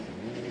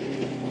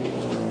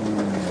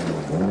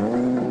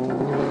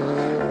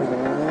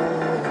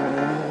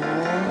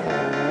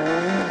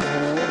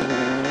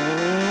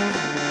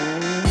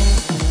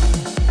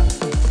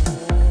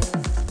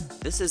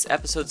This is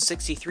episode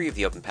 63 of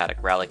the Open Paddock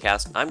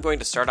Rallycast. I'm going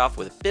to start off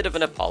with a bit of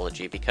an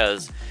apology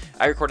because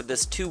I recorded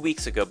this 2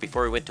 weeks ago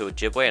before we went to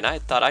Ojibwe and I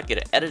thought I'd get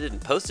it edited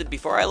and posted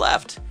before I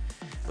left.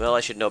 Well, I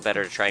should know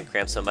better to try and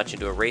cram so much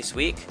into a race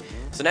week,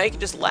 so now you can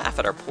just laugh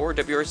at our poor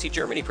WRC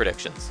Germany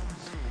predictions.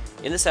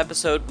 In this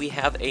episode, we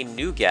have a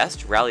new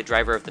guest, rally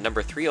driver of the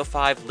number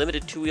 305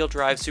 limited two-wheel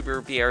drive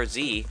Subaru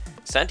BRZ,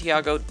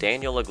 Santiago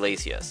Daniel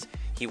Iglesias.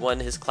 He won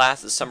his class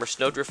at the Summer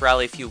Snowdrift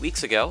Rally a few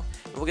weeks ago,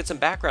 and we'll get some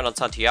background on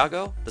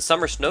Santiago, the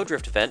Summer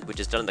Snowdrift event, which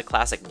is done in the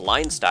classic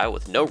blind style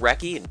with no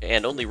recce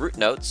and only route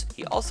notes.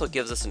 He also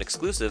gives us an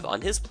exclusive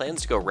on his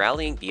plans to go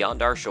rallying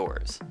beyond our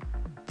shores.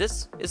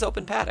 This is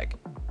Open Paddock,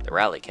 the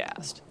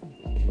Rallycast.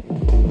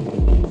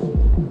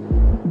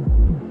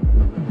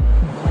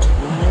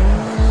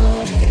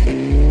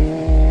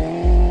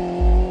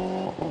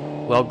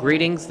 Well,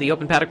 greetings. The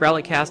Open Paddock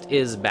Rallycast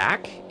is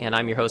back, and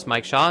I'm your host,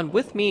 Mike Shaw. And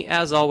with me,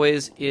 as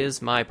always,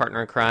 is my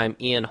partner in crime,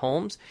 Ian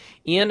Holmes.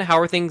 Ian, how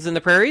are things in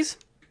the prairies?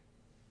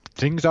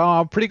 Things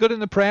are pretty good in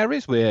the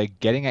prairies. We're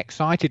getting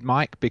excited,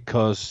 Mike,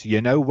 because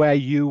you know where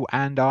you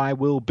and I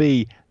will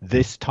be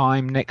this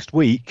time next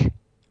week.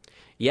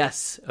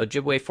 Yes,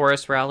 Ojibwe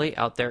Forest Rally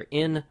out there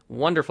in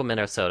wonderful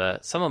Minnesota.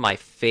 Some of my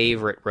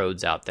favorite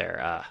roads out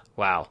there.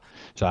 Wow.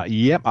 So,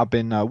 yep, I've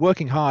been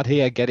working hard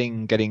here,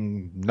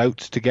 getting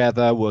notes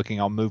together, working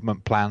on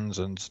movement plans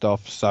and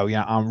stuff. So,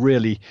 yeah, I'm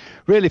really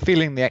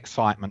feeling the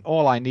excitement.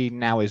 All I need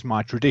now is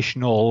my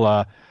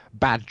traditional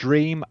bad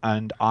dream,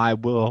 and I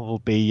will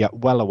be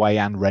well away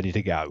and ready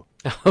to go.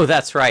 Oh,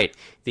 that's right.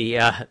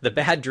 The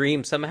bad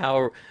dream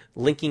somehow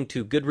linking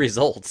to good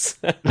results.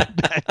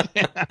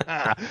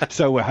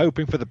 So we're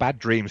hoping for the bad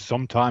dream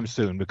sometime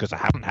soon because I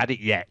haven't had it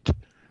yet.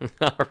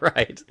 All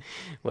right.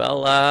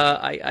 Well,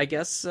 I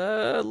guess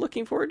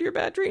looking forward to your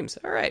bad dreams.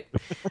 All right.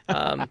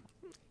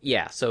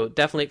 Yeah, so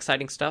definitely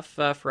exciting stuff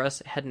for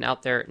us heading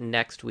out there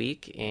next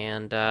week.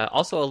 And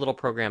also a little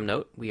program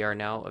note, we are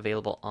now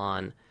available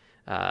on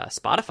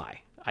Spotify.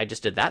 I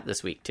just did that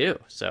this week, too.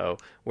 So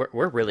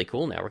we're really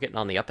cool now. We're getting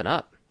on the up and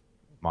up.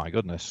 My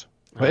goodness.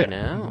 I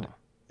know.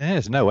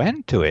 There's no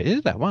end to it,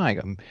 is there? Why?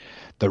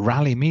 The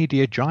rally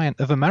media giant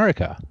of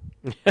America.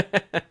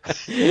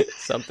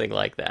 Something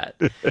like that.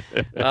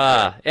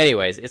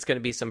 Anyways, it's going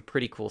to be some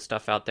pretty cool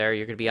stuff out there.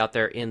 You're going to be out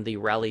there in the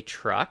rally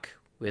truck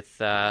with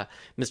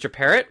Mr.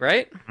 Parrott,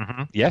 right?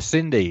 Mm-hmm. Yes,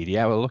 indeed.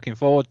 Yeah, we're looking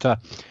forward to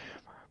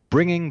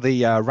bringing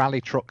the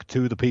rally truck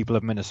to the people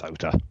of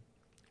Minnesota.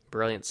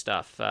 Brilliant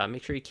stuff.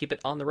 Make sure you keep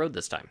it on the road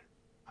this time.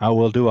 I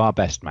will do our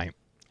best, mate.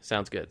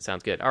 Sounds good.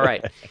 Sounds good. All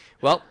right.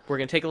 Well, we're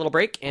going to take a little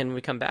break, and when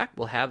we come back,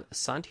 we'll have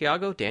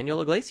Santiago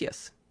Daniel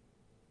Iglesias.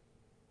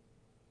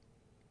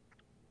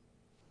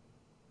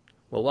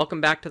 Well, welcome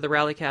back to the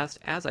Rallycast.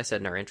 As I said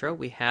in our intro,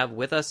 we have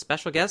with us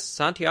special guest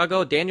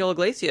Santiago Daniel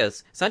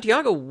Iglesias.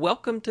 Santiago,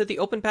 welcome to the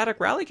Open Paddock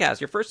Rallycast.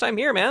 Your first time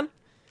here, man.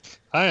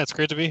 Hi, it's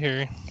great to be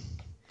here.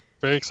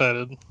 Very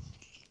excited.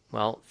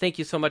 Well, thank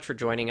you so much for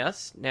joining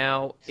us.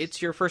 Now,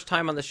 it's your first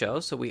time on the show,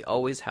 so we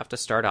always have to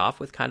start off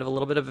with kind of a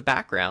little bit of a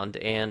background.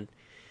 And,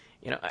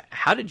 you know,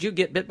 how did you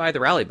get bit by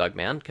the rally bug,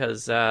 man?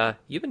 Because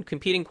you've been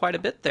competing quite a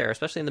bit there,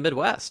 especially in the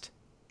Midwest.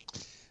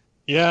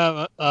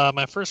 Yeah,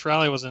 my first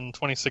rally was in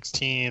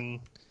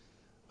 2016,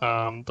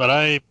 but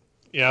I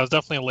was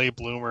definitely a late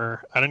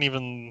bloomer. I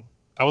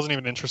wasn't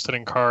even interested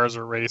in cars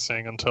or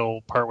racing until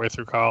partway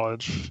through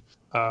college.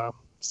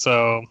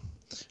 So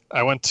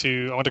I went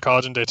to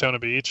college in Daytona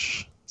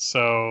Beach.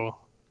 So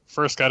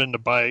first got into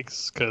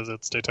bikes because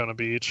it's Daytona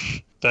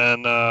Beach.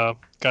 Then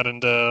got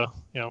into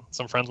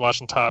some friends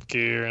watching Top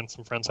Gear, and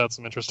some friends had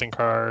some interesting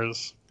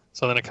cars.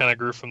 So then it kind of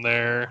grew from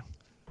there.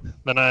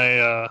 Then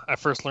I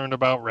first learned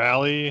about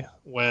rally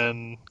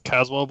when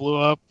Caswell blew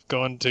up,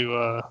 going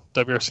to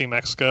WRC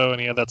Mexico, and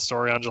he had that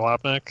story on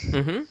Jalopnik.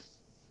 Mm-hmm.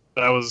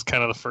 That was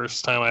kind of the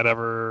first time I'd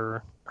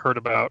ever heard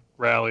about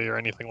rally or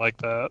anything like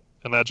that,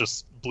 and that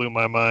just blew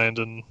my mind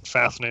and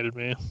fascinated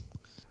me.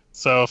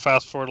 So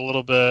fast forward a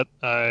little bit,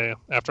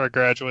 after I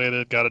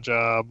graduated, got a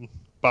job,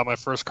 bought my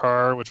first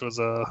car, which was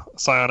a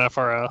Scion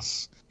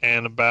FRS,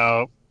 and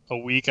about a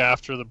week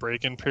after the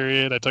break-in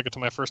period, I took it to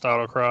my first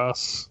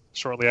autocross.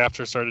 Shortly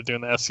after, started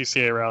doing the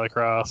SCCA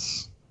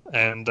Rallycross,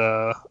 and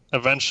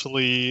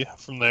eventually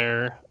from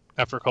there,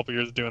 after a couple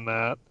years of doing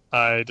that,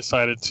 I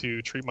decided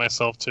to treat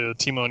myself to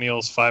Team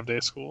O'Neill's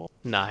 5-day school.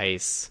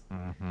 Nice.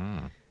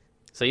 Mm-hmm.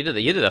 So you did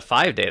a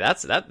 5-day.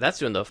 That's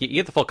doing you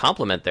get the full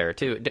complement there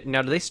too.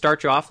 Now, do they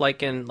start you off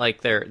like in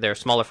their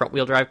smaller front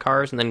wheel drive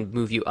cars and then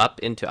move you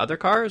up into other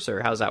cars,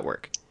 or how's that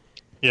work?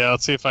 Yeah,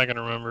 let's see if I can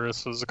remember.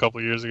 This was a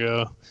couple years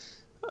ago.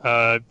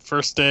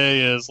 First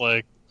day is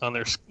like on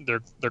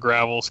their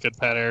gravel skid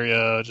pad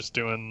area, just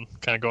going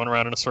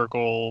around in a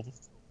circle,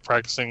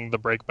 practicing the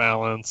brake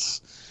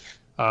balance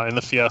in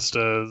the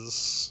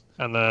Fiestas,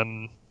 and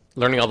then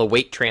learning all the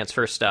weight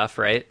transfer stuff,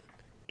 right?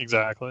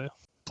 Exactly.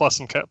 Plus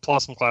some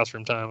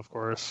classroom time, of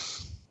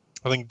course.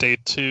 I think day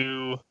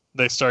 2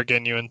 they start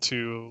getting you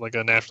into like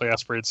a naturally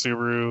aspirated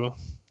Subaru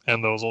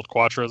and those old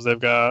Quattros they've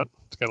got.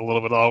 It's got a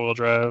little bit of all-wheel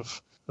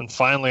drive. And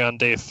finally on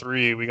day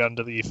 3 we got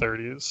into the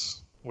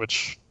E30s,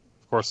 which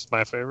course, is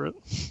my favorite.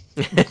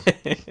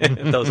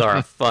 Those are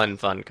a fun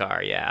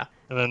car, yeah.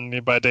 And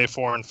then by day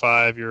 4 and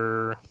 5,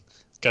 you're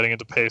getting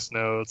into pace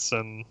notes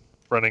and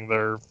running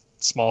their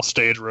small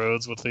stage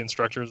roads with the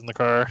instructors in the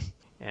car.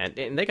 And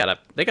they got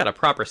a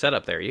proper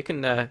setup there. You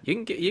can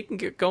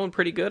get going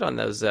pretty good on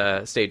those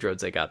stage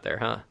roads they got there,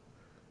 huh?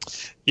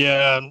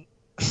 Yeah,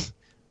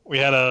 we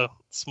had a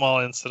small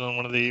incident.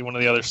 One of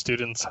the other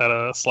students had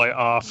a slight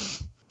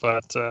off,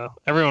 but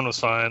everyone was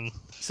fine.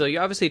 So you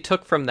obviously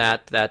took from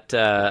that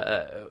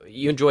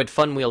you enjoyed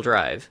fun wheel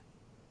drive.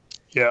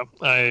 Yeah,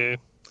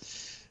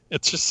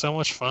 it's just so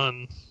much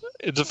fun.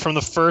 From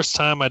the first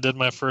time I did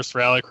my first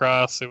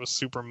rallycross, it was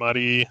super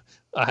muddy.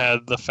 I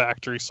had the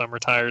factory summer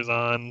tires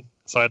on,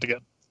 so I had to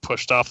get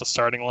pushed off the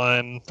starting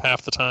line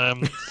half the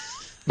time.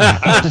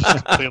 I was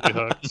just completely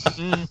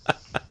hooked.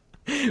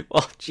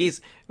 Well,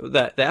 geez,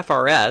 the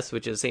FRS,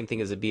 which is the same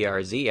thing as a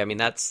BRZ, I mean,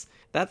 that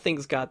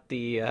thing's got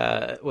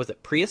the, was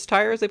it Prius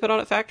tires they put on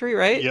at factory,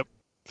 right? Yep.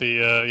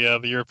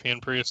 The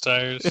European Prius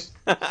tires.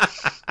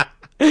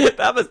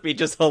 That must be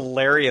just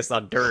hilarious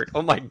on dirt.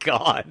 Oh my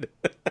god.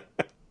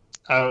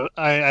 I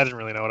didn't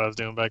really know what I was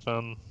doing back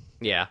then.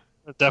 Yeah.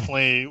 It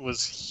definitely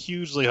was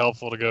hugely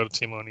helpful to go to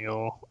Team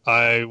O'Neill.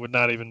 I would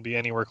not even be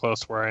anywhere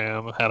close to where I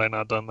am had I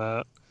not done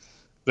that.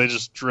 They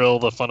just drill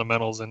the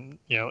fundamentals into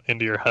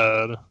your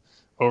head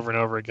over and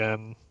over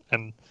again,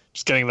 and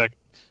just getting that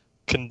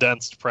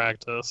condensed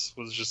practice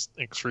was just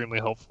extremely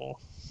helpful.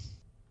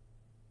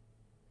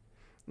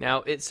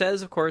 Now, it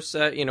says, of course,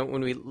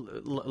 when we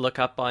look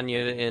up on you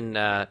in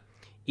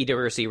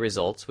EWRC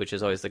results, which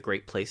is always the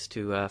great place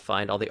to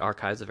find all the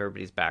archives of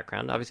everybody's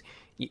background. Obviously,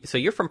 so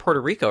you're from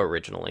Puerto Rico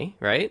originally,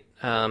 right?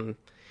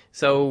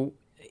 So,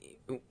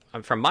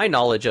 from my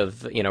knowledge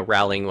of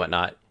rallying and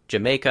whatnot,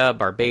 Jamaica,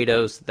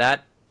 Barbados,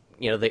 that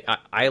the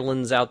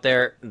islands out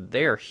there,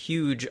 they're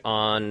huge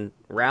on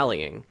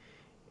rallying.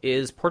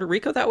 Is Puerto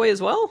Rico that way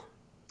as well?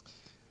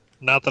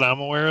 Not that I'm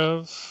aware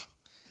of.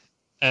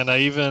 And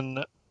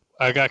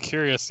I got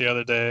curious the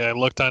other day. I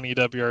looked on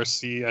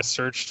EWRC. I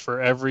searched for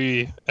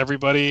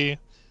everybody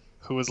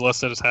who was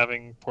listed as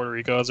having Puerto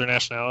Rico as their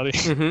nationality.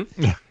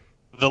 Mm-hmm.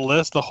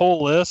 The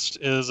whole list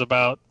is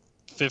about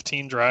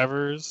 15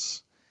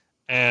 drivers,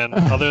 and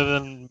other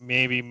than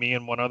maybe me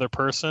and one other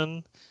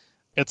person,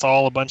 it's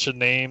all a bunch of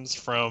names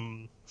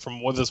from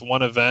this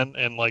one event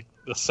in like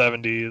the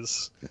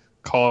 70s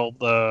called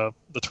the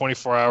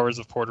 24 Hours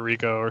of Puerto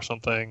Rico or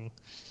something.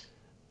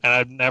 And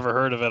I'd never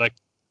heard of it.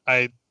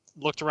 I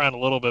looked around a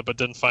little bit, but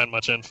didn't find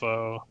much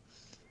info.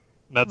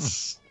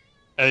 That's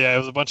yeah, it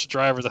was a bunch of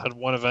drivers that had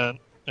one event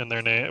in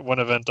their name, one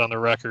event on their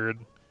record.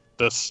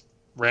 This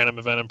random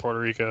event in Puerto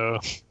Rico.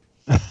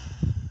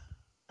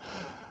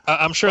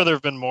 I'm sure there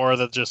have been more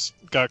that just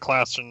got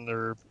classed in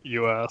their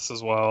U.S.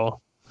 as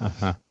well.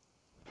 Uh-huh.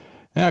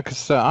 Yeah,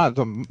 because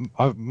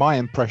my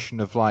impression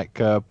of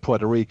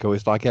Puerto Rico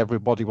is like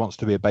everybody wants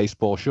to be a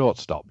baseball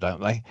shortstop,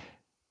 don't they?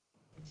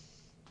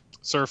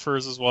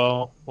 Surfers as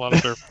well. A lot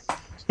of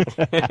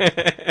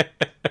surfers.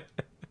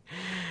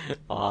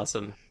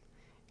 Awesome.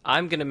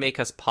 I'm going to make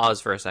us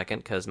pause for a second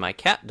because my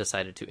cat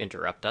decided to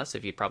interrupt us,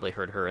 if you'd probably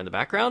heard her in the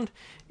background,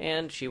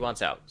 and she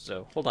wants out.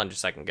 So hold on just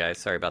a second, guys.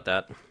 Sorry about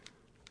that.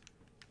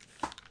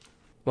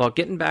 Well,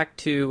 getting back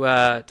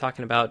to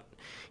talking about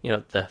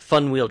the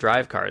fun wheel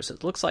drive cars,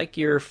 it looks like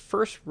your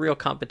first real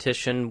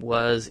competition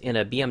was in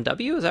a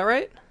BMW, is that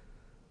right?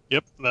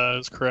 Yep, that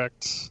is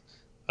correct.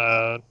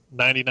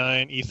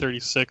 99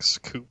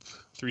 E36 Coupe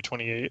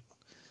 328.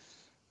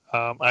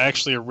 I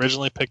actually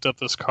originally picked up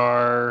this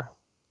car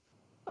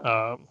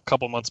a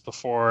couple months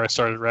before I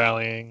started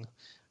rallying,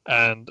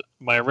 and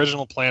my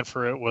original plan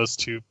for it was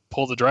to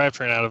pull the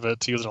drivetrain out of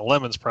it to use in a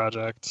Lemons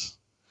project,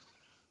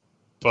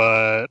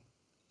 but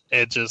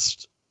it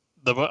just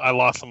I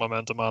lost the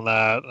momentum on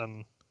that,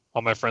 and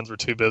all my friends were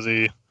too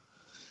busy.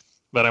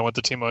 Then I went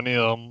to Team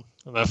O'Neill,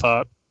 and I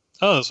thought,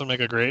 oh, this would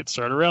make a great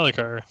starter rally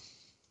car.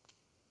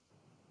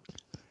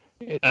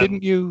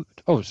 Didn't you?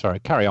 Oh, sorry.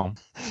 Carry on.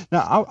 No,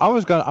 I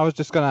was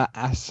just gonna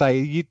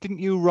say, didn't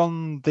you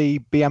run the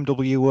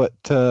BMW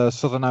at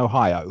Southern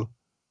Ohio?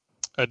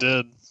 I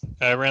did.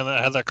 I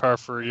had that car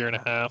for a year and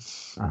a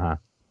half. Uh-huh.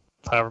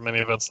 However many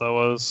events that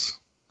was.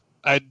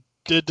 I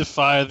did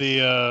defy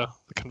the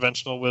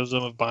conventional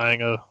wisdom of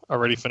buying a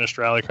already finished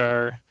rally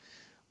car,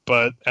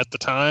 but at the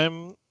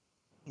time,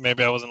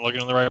 maybe I wasn't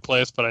looking in the right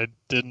place. But I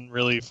didn't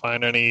really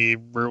find any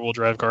rear-wheel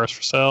drive cars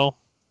for sale,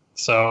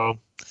 so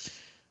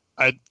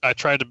I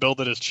tried to build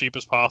it as cheap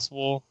as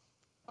possible.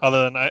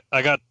 Other than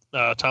I got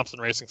Thompson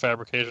Racing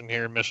Fabrication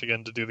here in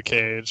Michigan to do the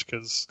cage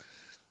because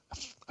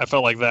I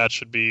felt like that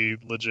should be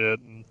legit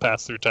and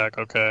pass through tech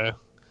okay.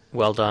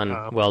 Well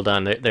done, well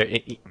done.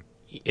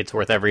 It's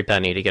worth every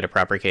penny to get a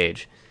proper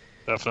cage.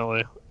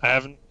 Definitely.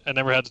 I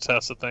never had to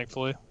test it,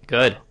 thankfully.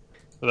 Good.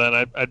 But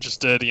then I just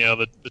did,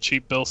 the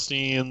cheap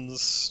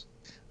Bilsteins.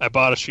 I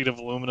bought a sheet of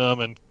aluminum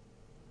and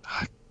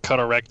cut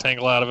a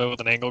rectangle out of it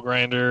with an angle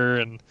grinder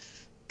and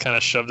kind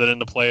of shoved it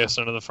into place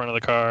under the front of the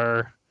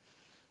car,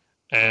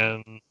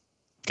 and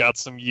got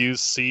some used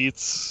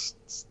seats,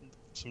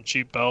 some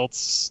cheap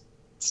belts,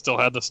 still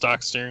had the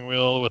stock steering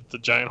wheel with the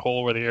giant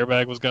hole where the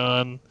airbag was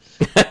gone,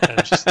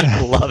 and just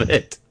Love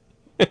it.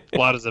 a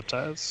lot of zip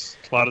ties.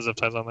 A lot of zip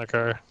ties on that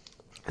car.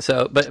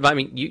 So, but I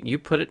mean, you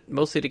put it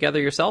mostly together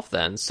yourself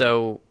then.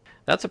 So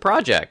that's a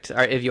project.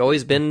 Have you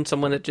always been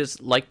someone that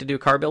just liked to do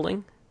car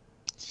building?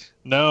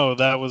 No,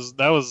 that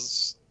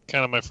was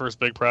kind of my first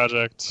big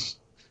project.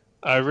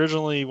 I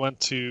originally went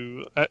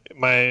to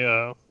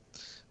my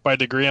by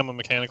degree, I'm a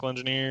mechanical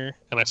engineer,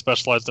 and I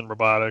specialized in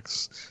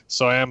robotics.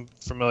 So I am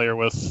familiar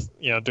with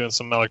doing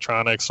some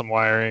electronics, some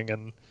wiring,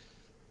 and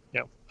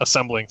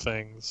assembling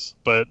things,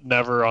 but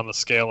never on the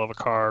scale of a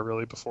car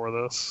really before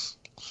this.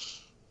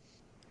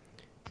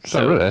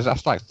 So really,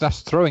 that's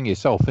throwing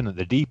yourself in at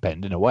the deep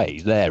end in a way,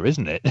 there,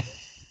 isn't it?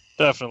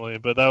 Definitely,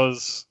 but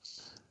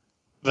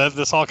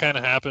this all kind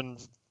of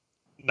happened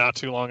not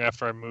too long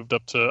after I moved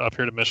up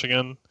here to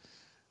Michigan.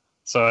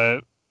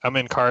 So I'm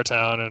in Car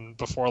Town, and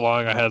before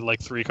long I had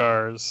like 3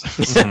 cars.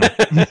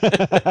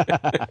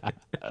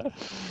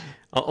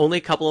 Only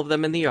a couple of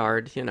them in the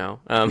yard,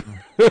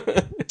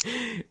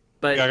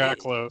 But I got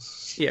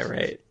close. Yeah,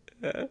 right.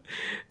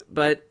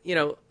 But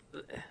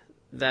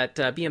that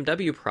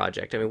BMW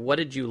project. I mean, what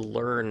did you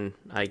learn?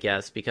 I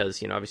guess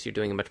because obviously you're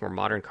doing a much more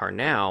modern car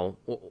now.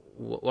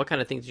 What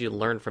kind of things did you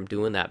learn from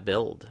doing that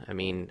build? I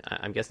mean,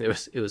 I'm guessing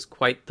it was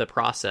quite the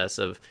process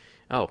of,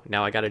 oh,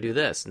 now I got to do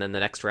this, and then the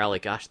next rally,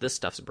 gosh, this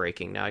stuff's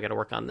breaking. Now I got to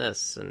work on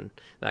this and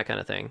that kind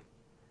of thing.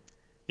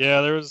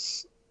 Yeah, there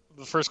was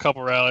the first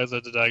couple rallies I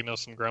had to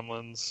diagnose some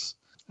gremlins.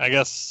 I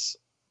guess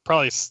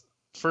probably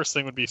first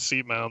thing would be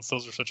seat mounts.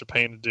 Those are such a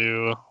pain to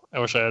do. I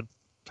wish I had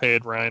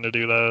paid Ryan to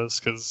do those,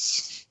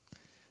 because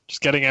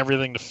just getting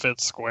everything to fit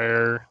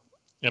square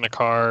in a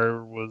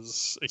car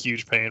was a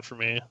huge pain for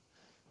me.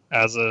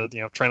 As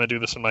trying to do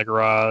this in my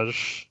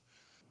garage,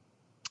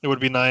 it would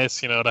be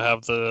nice, to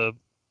have the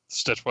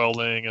stitch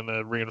welding and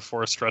the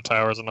reinforced strut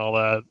towers and all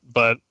that.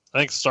 But I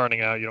think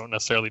starting out, you don't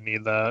necessarily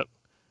need that.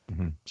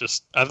 Mm-hmm.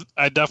 Just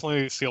I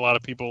definitely see a lot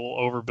of people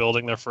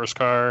overbuilding their first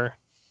car.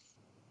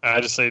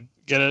 I just say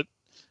get it.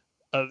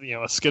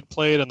 A skid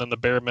plate, and then the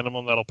bare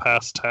minimum that'll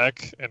pass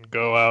tech, and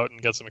go out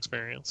and get some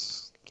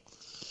experience.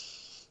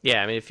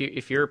 Yeah, I mean,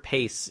 if your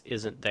pace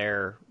isn't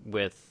there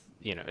with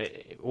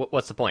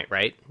what's the point,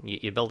 right?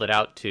 You build it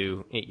out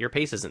to your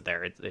pace isn't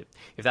there. If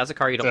that's a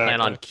car you don't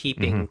plan on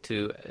keeping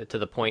to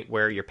the point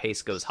where your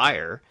pace goes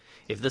higher,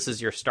 if this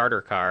is your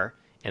starter car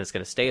and it's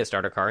going to stay a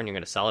starter car and you're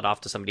going to sell it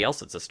off to somebody else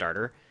that's a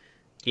starter,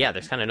 yeah,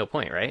 there's kind of no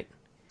point, right?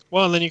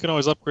 Well, and then you can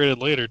always upgrade it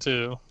later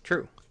too.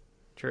 True.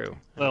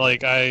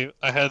 Like I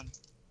had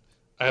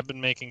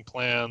been making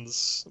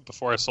plans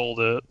before I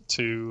sold it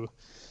to.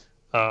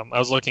 I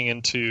was looking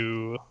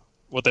into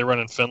what they run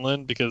in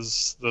Finland,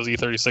 because those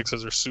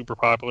E36s are super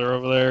popular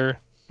over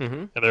there,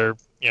 and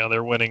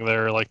they're winning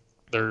their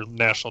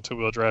national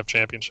two-wheel drive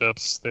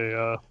championships.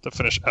 The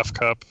Finnish F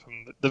Cup,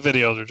 and the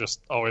videos are just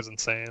always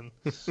insane.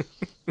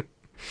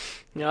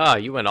 Ah,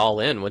 you went all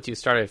in once you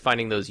started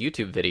finding those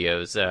YouTube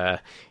videos.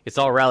 It's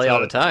all rally all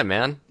the time,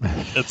 man.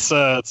 It's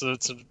a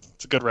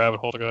good rabbit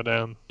hole to go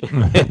down.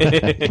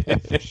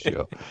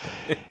 Sure.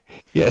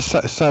 Yeah.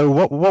 So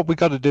what we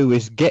got to do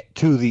is get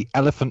to the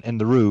elephant in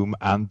the room,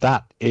 and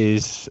that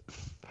is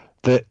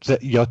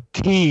your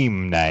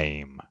team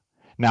name.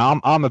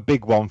 Now I'm a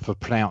big one for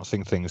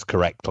pronouncing things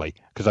correctly,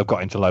 because I've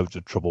got into loads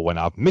of trouble when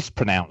I've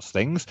mispronounced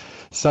things.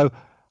 So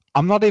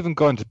I'm not even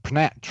going to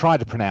try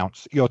to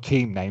pronounce your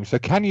team name. So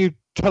can you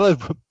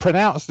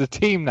pronounce the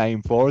team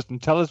name for us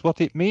and tell us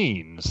what it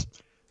means?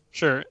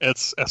 Sure.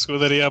 It's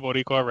Escuderia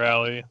Boricua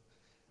Rally,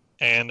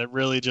 and it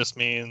really just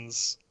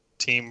means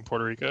Team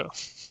Puerto Rico.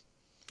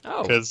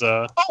 Oh. Because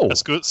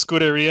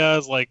Scuderia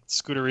is like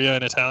Scuderia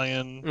in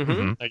Italian,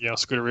 like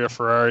Scuderia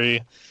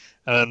Ferrari,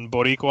 and then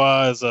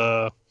Boricua is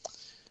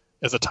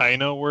a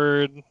Taino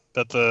word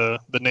that the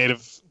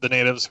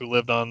natives who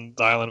lived on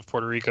the island of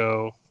Puerto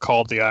Rico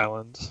called the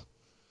island.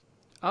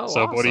 Oh,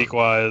 so awesome.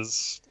 Boricua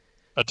is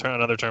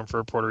another term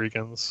for Puerto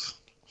Ricans.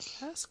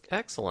 That's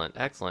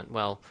excellent.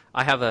 Well,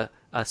 I have a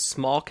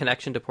small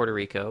connection to Puerto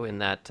Rico in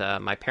that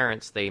my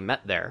parents, they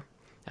met there.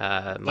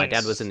 My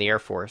dad was in the Air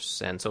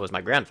Force, and so was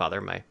my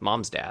grandfather, my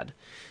mom's dad.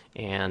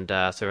 And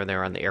so they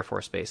were on the Air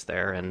Force base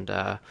there, and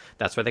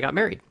that's where they got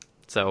married.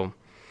 So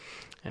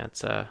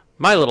that's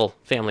my little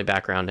family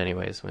background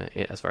anyways,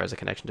 as far as a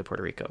connection to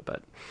Puerto Rico.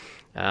 But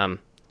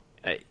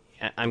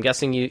I'm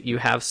guessing you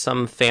have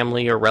some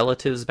family or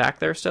relatives back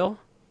there still?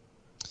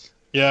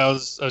 Yeah, I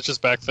was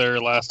just back there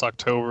last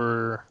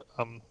October,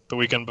 the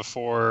weekend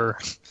before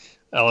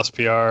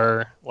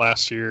LSPR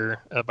last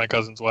year at my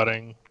cousin's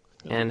wedding.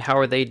 And how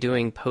are they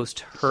doing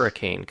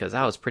post-hurricane? Because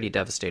that was pretty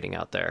devastating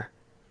out there.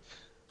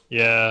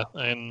 Yeah,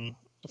 and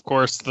of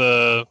course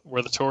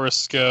where the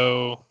tourists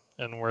go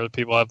and where the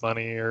people have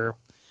money,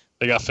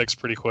 they got fixed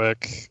pretty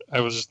quick. I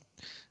was just,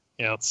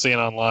 seeing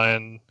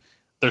online,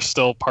 there's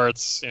still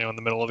parts, in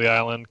the middle of the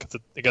island, because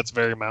it gets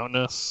very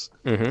mountainous,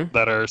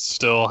 that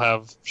still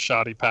have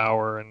shoddy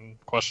power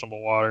and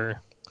questionable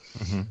water.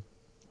 Mm-hmm.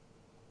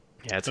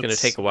 Yeah, it's going to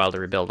take a while to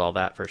rebuild all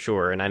that for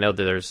sure. And I know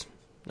that there's,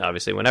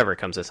 obviously, whenever it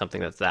comes to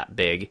something that's that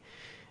big,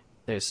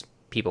 there's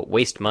people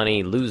waste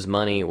money, lose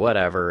money,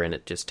 whatever, and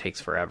it just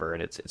takes forever,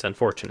 and it's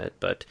unfortunate,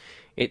 but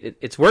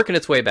it's working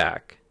its way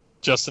back.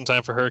 Just in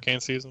time for hurricane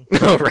season.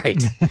 Oh,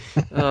 right.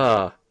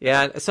 Oh,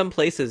 yeah. Some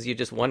places you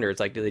just wonder. It's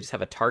like, do they just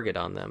have a target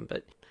on them?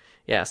 But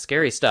yeah,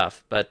 scary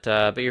stuff. But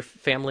your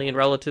family and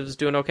relatives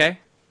doing okay?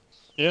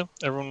 Yeah,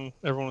 everyone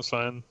was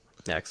fine.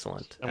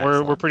 Excellent. And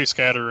we're pretty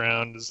scattered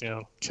around. As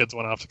kids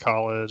went off to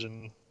college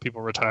and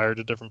people retired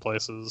to different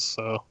places.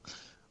 So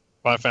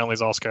my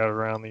family's all scattered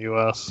around the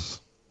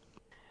U.S.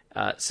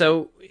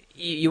 So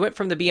you went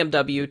from the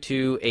BMW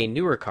to a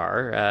newer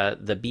car,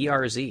 the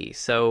BRZ.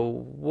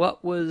 So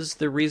what was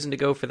the reason to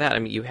go for that? I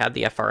mean, you had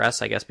the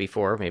FRS, I guess,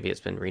 before. Maybe it's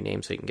been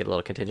renamed so you can get a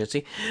little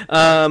contingency.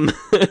 No,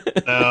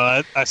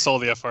 I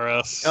sold the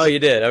FRS. Oh, you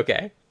did?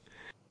 Okay.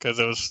 Because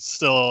it was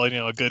still,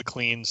 a good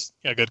clean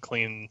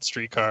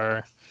street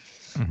car.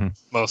 Mm-hmm.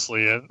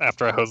 Mostly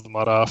after I hosed the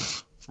mud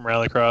off from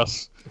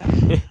Rallycross.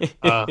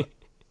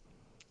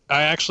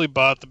 I actually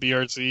bought the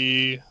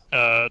BRZ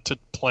to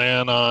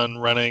plan on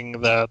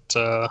running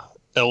that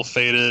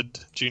ill-fated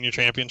junior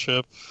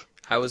championship.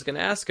 I was going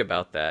to ask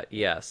about that,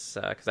 yes,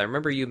 because I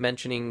remember you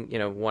mentioning,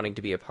 wanting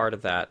to be a part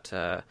of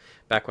that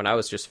back when I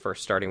was just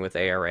first starting with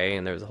ARA,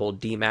 and there was a whole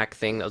DMAC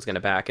thing that was going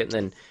to back it,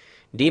 and then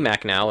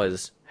DMAC now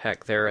is,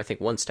 heck, they're, I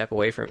think, one step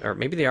away from, or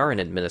maybe they are in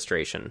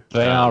administration.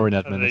 They are in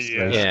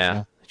administration.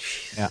 Yeah.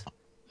 Yeah.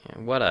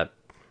 What a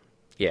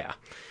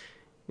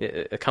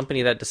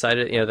company that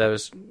decided, that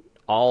was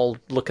all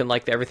looking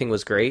like everything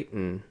was great,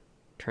 and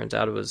turns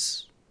out it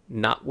was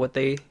not what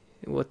they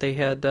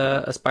had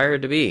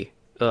aspired to be.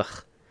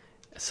 Ugh,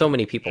 so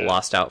many people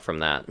lost out from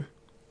that.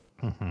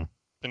 Mm-hmm.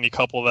 And you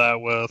couple that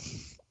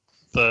with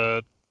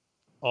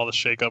all the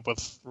shakeup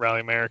with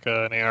Rally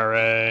America and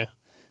ARA,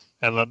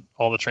 and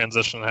all the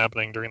transition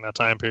happening during that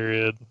time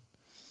period,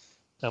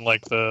 and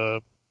like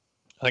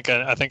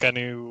I think I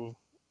knew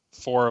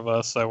 4 of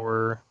us that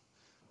were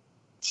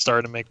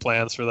starting to make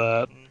plans for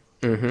that.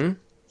 Mm-hmm.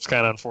 It's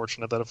kind of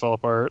unfortunate that it fell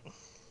apart.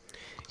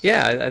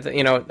 Yeah,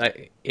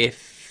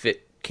 if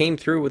it came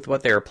through with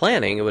what they were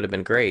planning, it would have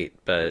been great.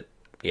 But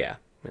yeah,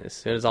 as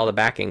soon as all the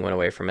backing went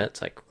away from it,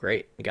 it's like,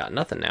 great, you got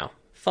nothing now.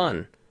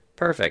 Fun,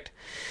 perfect.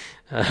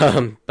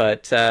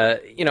 But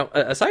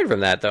aside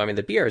from that, though, I mean,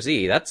 the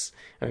BRZ,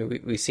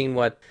 we've seen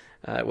what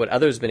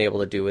others have been able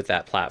to do with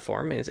that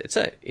platform. It's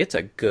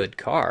a good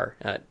car.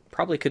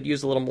 Probably could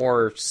use a little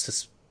more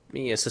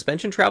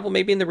suspension travel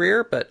maybe in the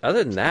rear, but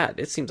other than that,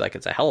 it seems like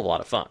it's a hell of a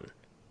lot of fun.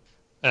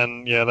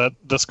 And yeah,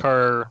 this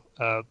car,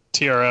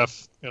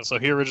 TRF, so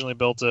he originally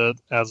built it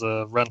as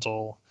a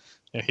rental.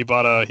 He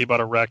bought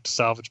a wrecked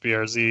salvage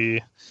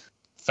BRZ,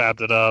 fabbed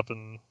it up,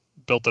 and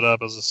built it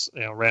up as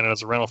ran it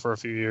as a rental for a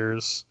few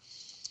years.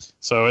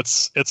 So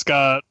it's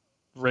got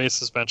raised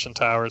suspension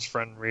towers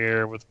front and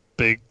rear with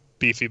big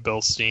beefy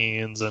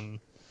Bilsteins, and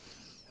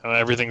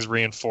everything's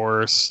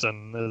reinforced,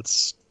 and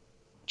it's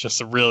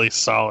just a really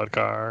solid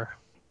car.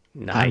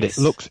 Nice.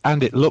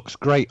 And it looks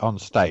great on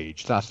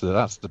stage. That's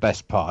the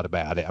best part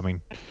about it. I mean,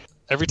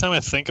 every time I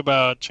think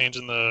about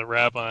changing the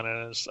wrap on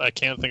it, I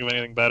can't think of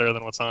anything better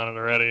than what's on it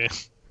already.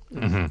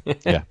 Mm-hmm.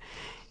 Yeah.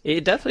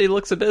 It definitely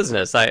looks a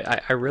business.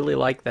 I really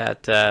like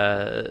that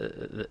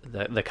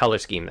the color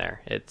scheme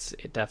there. It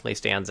definitely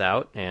stands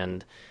out,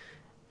 and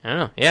I don't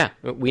know. Yeah,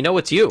 we know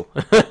it's you.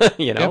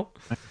 Yep.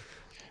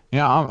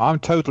 Yeah, I'm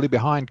totally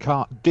behind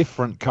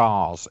different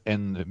cars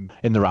in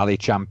the Rally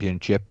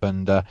Championship,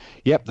 and the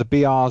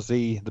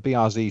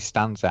BRZ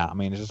stands out. I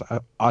mean, it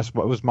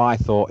was my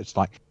thought. It's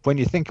like when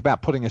you think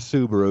about putting a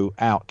Subaru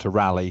out to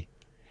rally,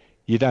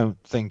 you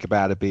don't think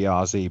about a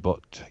BRZ,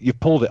 but you've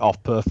pulled it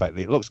off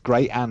perfectly. It looks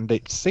great, and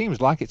it seems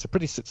like it's a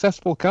pretty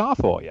successful car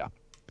for you.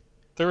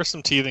 There were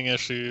some teething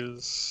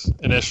issues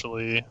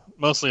initially,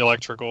 mostly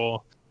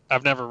electrical.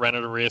 I've never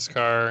rented a race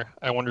car.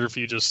 I wonder if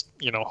you just,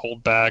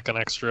 hold back an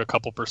extra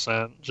couple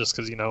percent just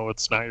because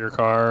it's not your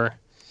car.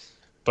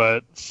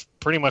 But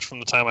pretty much from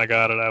the time I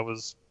got it, I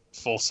was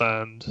full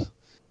send.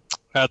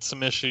 I had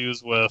some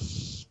issues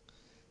with...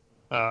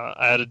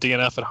 I had a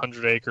DNF at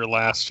 100 Acre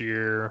last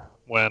year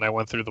when I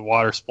went through the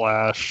water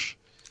splash.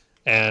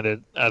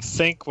 And I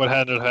think what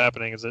ended up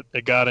happening is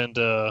it got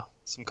into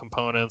some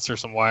components or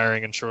some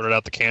wiring and shorted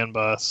out the CAN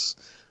bus,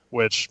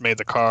 which made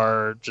the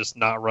car just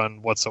not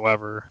run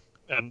whatsoever.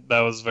 And that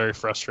was very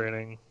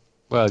frustrating.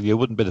 Well, you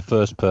wouldn't be the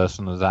first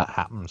person that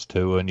happens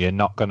to, and you're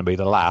not going to be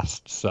the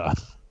last. So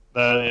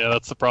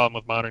that's the problem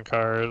with modern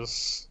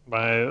cars.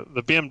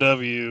 The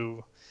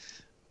BMW,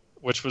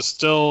 which was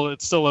still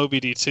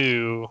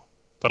OBD2,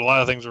 but a lot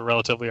of things were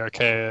relatively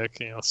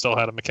archaic. Still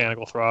had a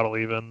mechanical throttle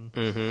even.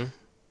 Mm-hmm.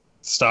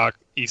 Stock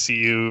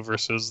ECU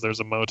versus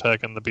there's a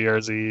Motec in the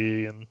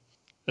BRZ, and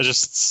it's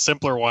just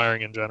simpler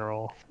wiring in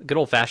general. Good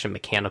old-fashioned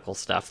mechanical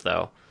stuff,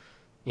 though.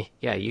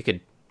 Yeah, you could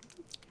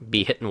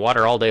be hitting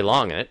water all day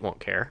long and it won't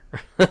care.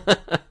 You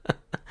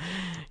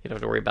don't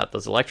have to worry about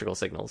those electrical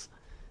signals.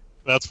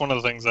 That's one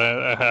of the things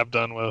I have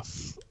done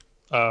with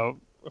a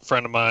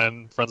friend of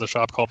mine, friends of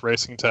shop called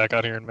Racing Tech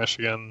out here in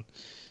Michigan.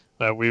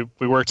 We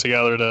worked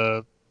together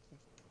to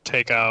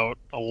take out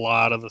a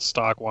lot of the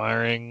stock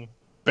wiring,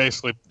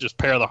 basically just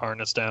pare the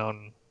harness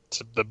down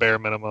to the bare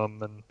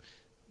minimum and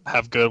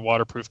have good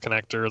waterproof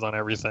connectors on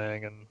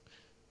everything and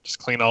just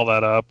clean all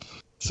that up.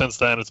 Since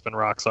then, it's been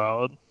rock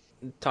solid.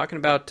 Talking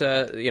about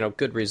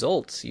good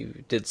results,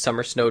 you did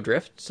Summer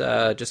Snowdrift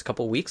just a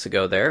couple weeks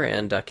ago there,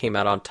 and came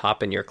out on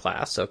top in your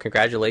class. So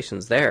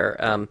congratulations there.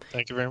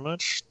 Thank you very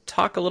much.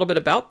 Talk a little bit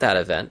about that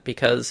event,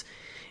 because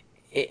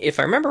if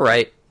I remember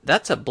right,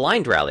 that's a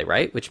blind rally,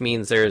 right? Which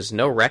means there's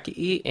no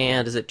recce,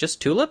 and is it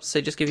just tulips?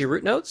 They just give you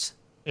route notes?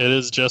 It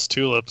is just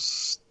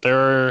tulips.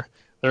 There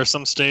are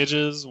some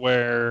stages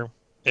where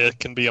it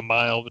can be a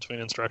mile between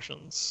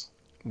instructions.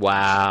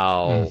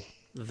 Wow,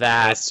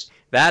 that is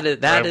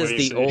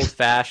the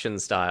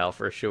old-fashioned style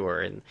for sure,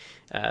 and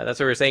that's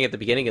what we were saying at the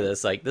beginning of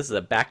this. Like, this is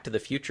a Back to the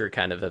Future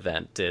kind of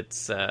event.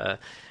 It's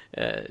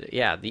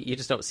you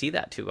just don't see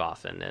that too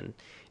often. And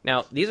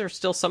now these are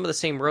still some of the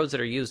same roads that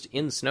are used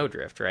in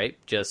Snowdrift, right?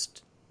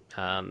 Just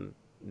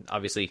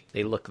obviously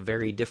they look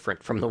very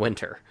different from the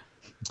winter.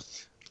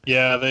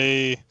 Yeah,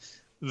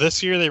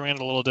 this year they ran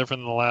it a little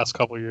different than the last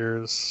couple of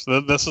years.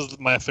 This is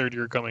my third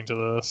year coming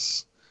to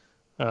this.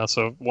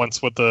 So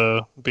once with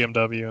the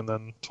BMW and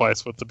then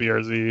twice with the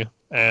BRZ.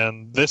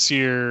 And this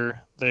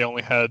year they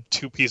only had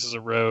 2 pieces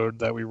of road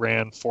that we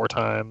ran 4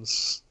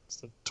 times,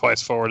 so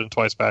twice forward and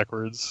twice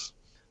backwards.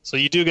 So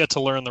you do get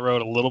to learn the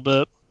road a little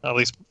bit, at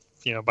least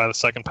by the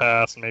second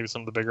pass and maybe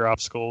some of the bigger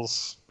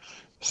obstacles.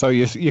 So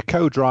your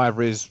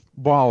co-driver is,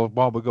 while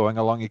we're going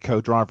along, your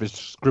co-driver is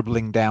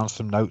scribbling down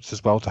some notes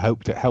as well to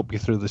help you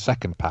through the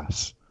second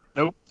pass.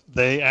 Nope,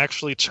 they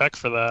actually check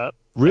for that.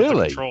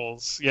 Really?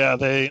 Controls. Yeah,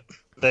 they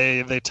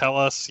tell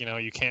us,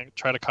 you can't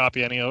try to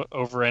copy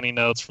any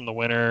notes from the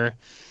winner,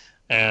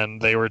 and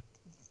they were,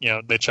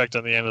 they checked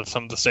at the end of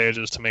some of the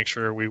stages to make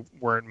sure we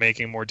weren't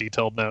making more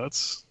detailed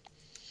notes.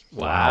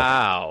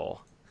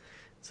 Wow.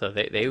 So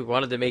they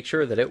wanted to make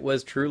sure that it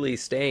was truly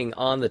staying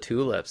on the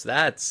tulips.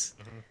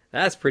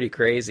 That's pretty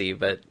crazy,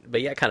 but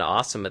yeah, kind of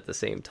awesome at the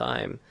same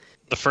time.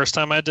 The first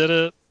time I did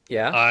it,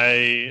 yeah,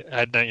 I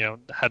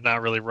had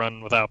not really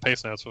run without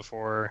pace notes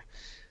before,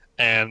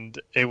 and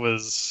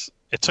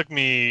it took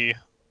me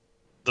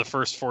the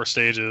first 4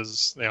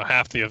 stages,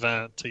 half the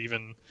event to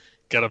even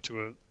get up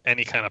to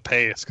any kind of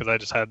pace, because I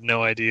just had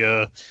no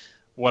idea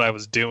what I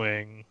was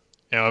doing.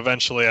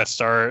 Eventually I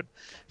start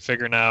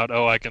figuring out,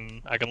 I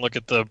can look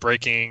at the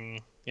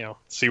braking,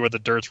 see where the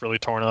dirt's really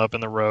torn up in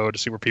the road,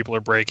 see where people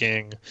are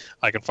braking.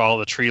 I can follow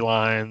the tree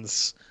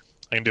lines.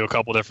 I can do a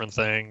couple different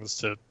things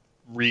to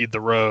read the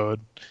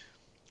road.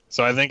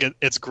 So I think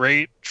it's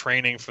great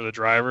training for the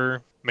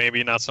driver,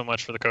 maybe not so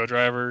much for the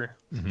co-driver.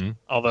 Mm-hmm.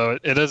 Although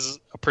it is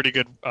a pretty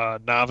good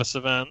novice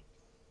event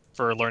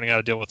for learning how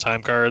to deal with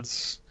time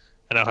cards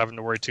and not having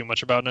to worry too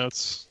much about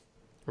notes.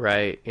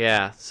 Right.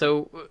 Yeah.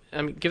 So,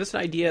 give us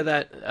an idea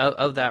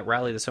of that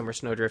rally, the Summer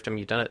Snowdrift.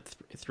 You've done it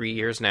 3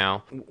 years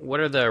now. What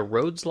are the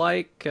roads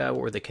like?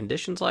 What are the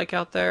conditions like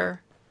out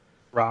there?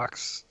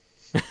 Rocks.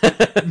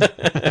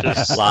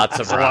 Lots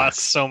of rocks.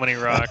 So many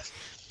rocks.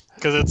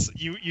 Because it's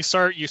you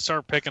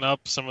start picking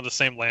up some of the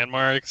same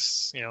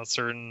landmarks,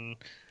 certain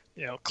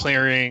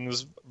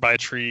clearings by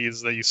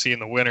trees that you see in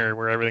the winter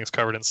where everything's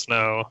covered in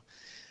snow,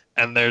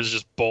 and there's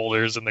just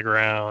boulders in the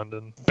ground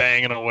and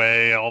banging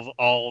away,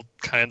 all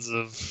kinds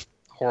of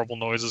horrible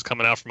noises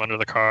coming out from under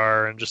the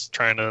car, and just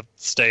trying to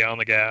stay on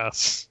the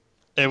gas.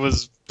 It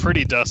was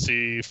pretty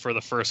dusty for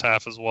the first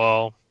half as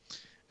well.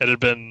 It had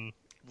been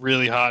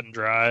really hot and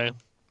dry,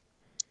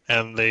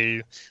 and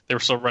they were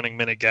still running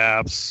minute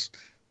gaps.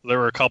 There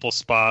were a couple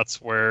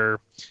spots where,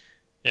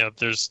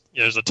 there's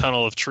a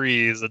tunnel of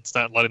trees that's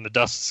not letting the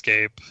dust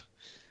escape.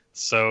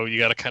 So you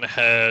got to kind of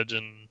hedge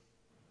and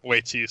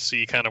wait till you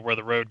see kind of where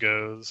the road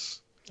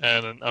goes.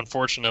 And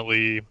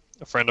unfortunately,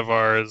 a friend of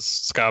ours,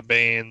 Scott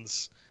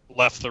Baines,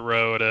 left the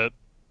road at,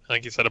 I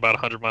think he said about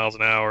 100 miles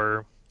an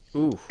hour.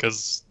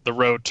 Because the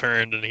road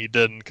turned and he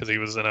didn't, because he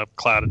was in a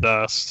cloud of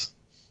dust.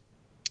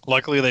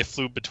 Luckily, they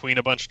flew between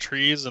a bunch of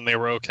trees and they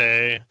were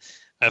okay.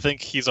 I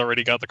think he's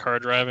already got the car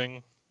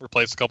driving,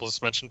 replaced a couple of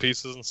suspension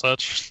pieces and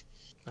such.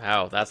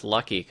 Wow, that's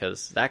lucky,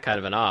 because that kind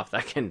of an off,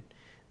 that can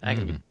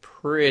be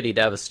pretty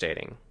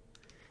devastating.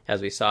 As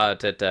we saw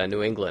it at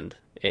New England,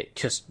 it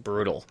just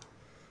brutal.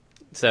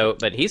 So,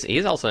 but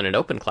he's also in an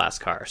open class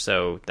car,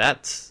 so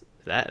that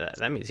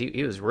means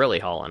he was really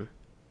hauling.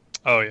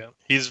 Oh yeah,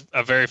 he's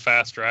a very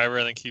fast driver.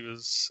 I think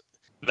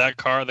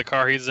the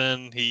car he's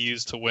in, he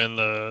used to win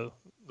the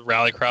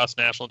Rallycross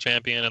national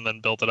champion, and then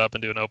built it up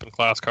into an open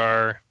class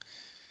car.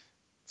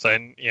 So,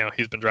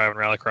 he's been driving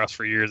Rallycross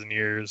for years and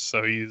years,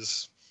 so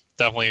he's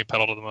definitely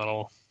pedal to the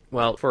metal.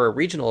 Well, for a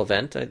regional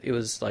event, it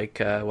was like,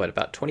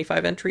 about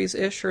 25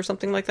 entries-ish or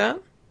something like that?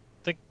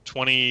 I think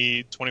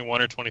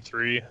 21 or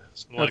 23,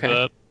 something like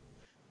that.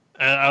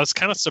 And I was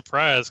kind of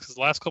surprised, because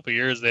the last couple of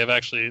years they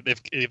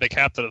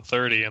capped it at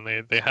 30,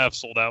 and they have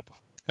sold out.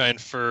 And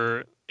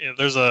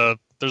there's a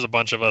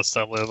bunch of us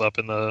that live up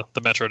in the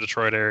Metro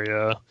Detroit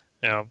area.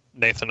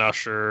 Nathan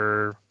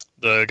Usher,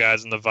 the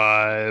guys in the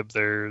Vibe,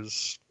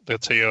 there's the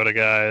Toyota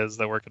guys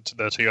that work at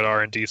the Toyota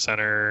R&D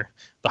Center.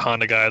 The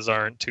Honda guys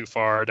aren't too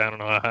far down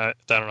in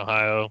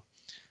Ohio.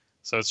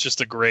 So it's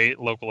just a great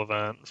local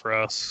event for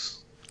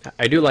us.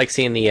 I do like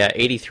seeing the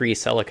 '83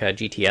 Celica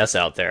GTS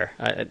out there.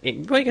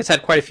 Vegas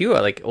had quite a few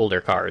like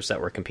older cars that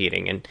were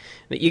competing, and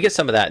you get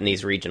some of that in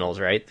these regionals,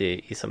 right?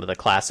 Some of the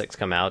classics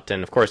come out,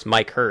 and of course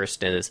Mike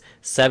Hurst and his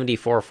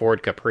 '74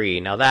 Ford Capri.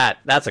 Now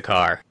that's a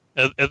car.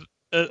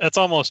 It's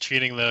almost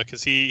cheating though,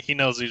 because he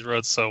knows these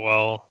roads so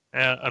well.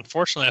 And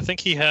unfortunately, I think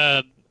he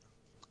had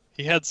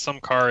some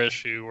car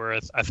issue where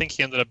I think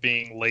he ended up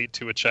being late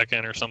to a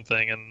check-in or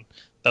something, and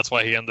that's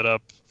why he ended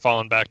up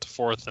falling back to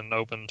fourth and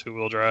open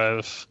two-wheel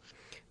drive.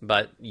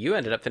 But you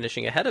ended up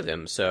finishing ahead of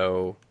him,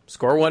 so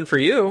score one for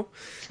you.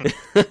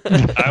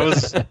 I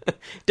was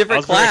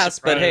different class,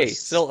 but hey,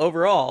 still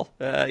overall,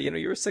 you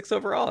were 6th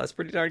overall. That's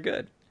pretty darn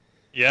good.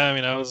 Yeah, I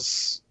mean, I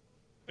was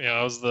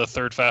the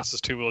third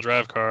fastest two-wheel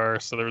drive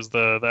car. So there was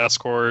the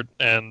Escort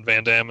and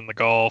Van Dam and the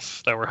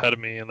Golf that were ahead of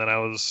me, and then I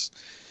was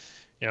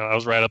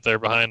right up there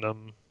behind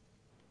them.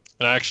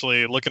 And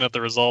actually, looking at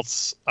the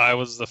results, I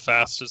was the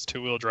fastest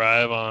two-wheel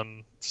drive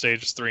on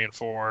stages 3 and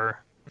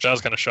 4, which I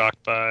was kind of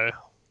shocked by.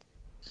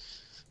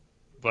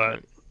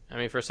 But I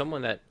mean, for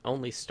someone that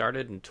only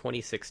started in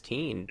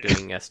 2016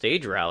 doing a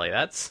stage rally,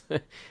 that's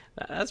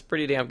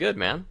pretty damn good,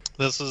 man.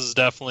 This is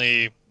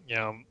definitely,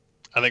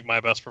 I think my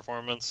best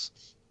performance,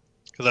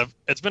 because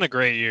it's been a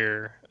great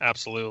year,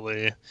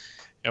 absolutely.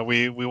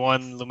 We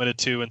won Limited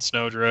 2 in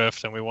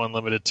Snowdrift, and we won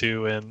Limited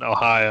 2 in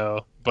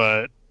Ohio,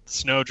 but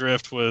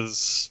Snowdrift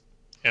was,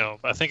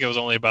 I think it was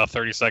only about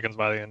 30 seconds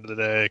by the end of the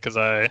day, because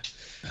I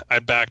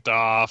backed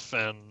off,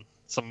 and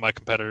some of my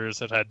competitors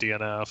had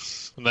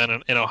DNFs. And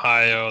then in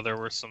Ohio, there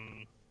was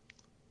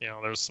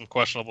some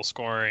questionable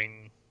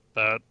scoring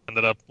that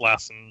ended up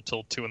lasting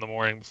until 2 in the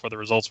morning before the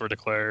results were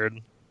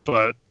declared.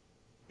 But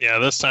yeah,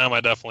 this time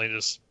I definitely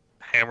just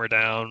hammered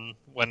down,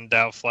 went in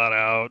doubt flat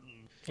out.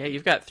 Yeah,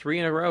 you've got 3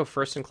 in a row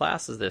first in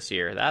classes this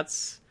year.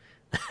 That's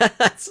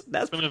it's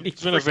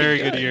been a very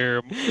good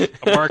year.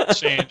 A marked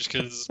change,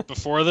 because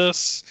before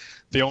this,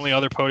 the only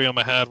other podium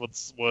I had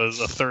was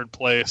a 3rd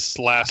place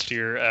last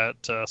year at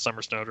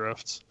Summer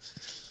Snowdrift.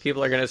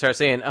 People are going to start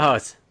saying, "Oh,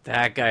 it's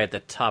that guy at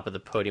the top of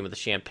the podium with the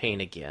champagne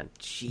again."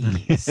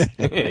 Jeez.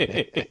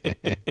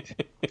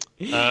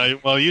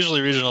 Well,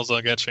 usually regionals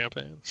don't get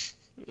champagne.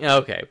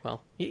 Okay,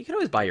 well, you can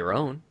always buy your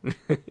own.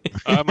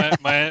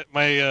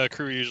 My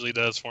crew usually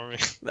does for me.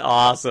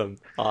 Awesome.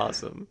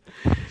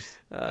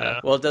 Yeah.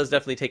 Well, it does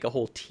definitely take a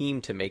whole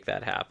team to make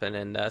that happen,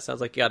 and sounds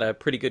like you got a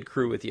pretty good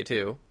crew with you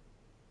too.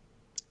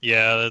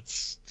 Yeah,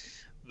 that's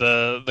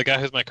the guy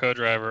who's my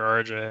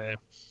co-driver, RJ.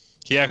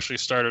 He actually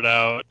started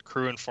out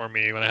crewing for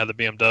me when I had the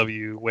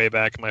BMW way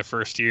back in my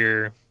first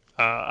year.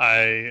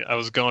 I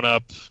was going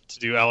up to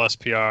do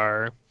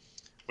LSPR,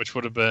 which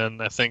would have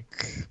been, I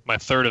think, my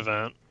 3rd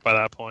event by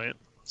that point.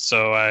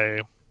 So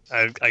I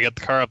get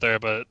the car up there,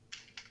 but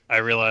I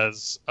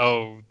realize,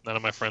 none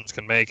of my friends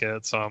can make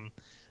it. So I'm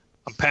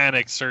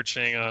panicked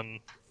searching on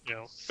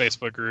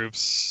Facebook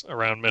groups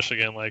around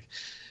Michigan, like,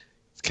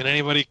 can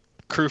anybody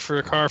crew for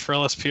a car for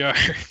LSPR?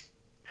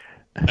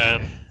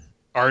 And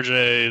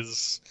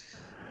RJ's,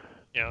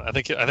 I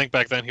think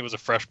back then he was a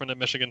freshman at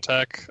Michigan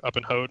Tech up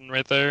in Houghton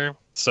right there.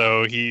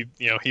 So he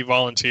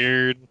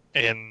volunteered,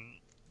 and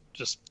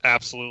just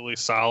absolutely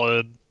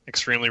solid,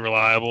 extremely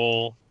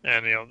reliable,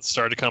 and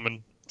started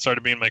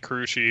being my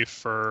crew chief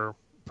for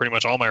pretty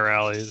much all my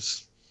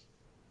rallies.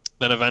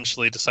 Then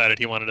eventually decided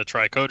he wanted to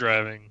try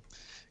co-driving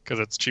because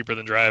it's cheaper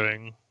than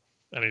driving,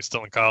 and he's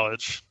still in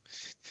college.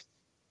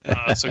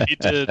 So he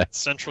did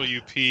Central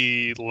UP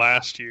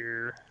last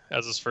year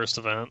as his first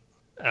event,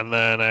 and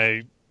then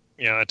I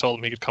told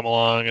him he could come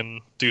along and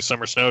do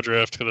Summer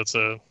Snowdrift because it's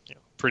a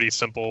pretty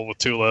simple with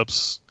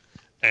tulips,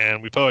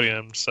 and we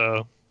podiumed.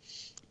 So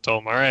I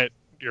told him, all right,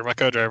 you're my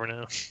co-driver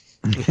now.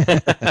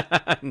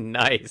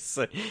 Nice.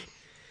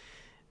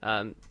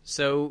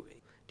 So,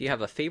 do you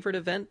have a favorite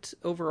event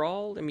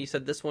overall? I mean, you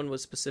said this one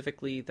was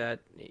specifically that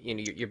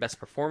your best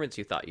performance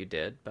you thought you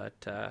did,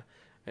 but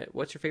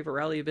what's your favorite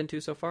rally you've been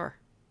to so far?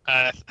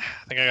 I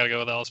think I gotta go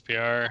with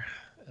LSPR.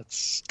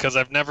 It's because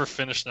I've never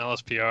finished an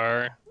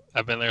LSPR.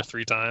 I've been there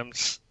 3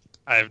 times.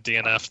 I have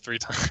DNF'd 3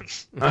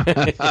 times.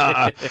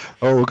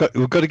 Oh,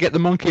 we've got to get the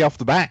monkey off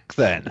the back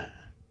then.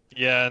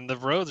 Yeah, and the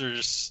roads are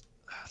just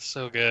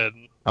so good.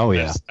 Oh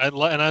yeah,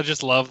 I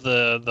just love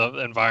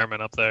the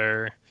environment up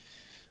there.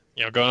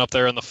 Going up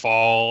there in the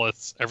fall,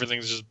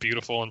 everything's just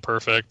beautiful and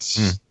perfect.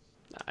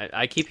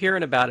 I keep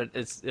hearing about it.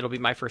 It'll be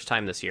my first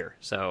time this year,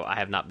 so I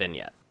have not been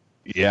yet.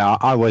 Yeah,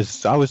 I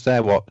was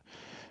there. What,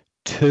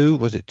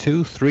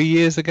 3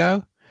 years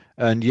ago?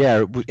 And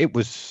yeah, it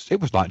was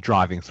like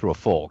driving through a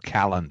fall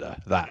calendar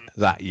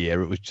that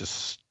year. It was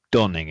just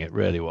stunning. It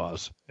really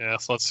was. Yeah,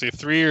 so let's see.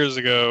 3 years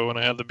ago when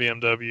I had the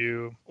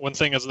BMW, one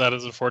thing that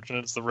is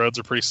unfortunate is the roads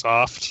are pretty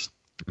soft.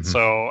 Mm-hmm.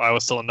 So I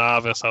was still a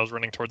novice. I was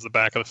running towards the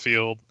back of the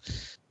field.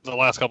 The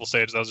last couple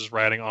stages, I was just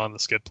riding on the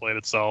skid plate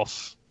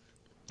itself,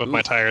 with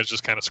my tires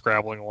just kind of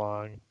scrabbling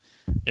along.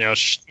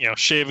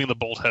 Shaving the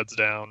bolt heads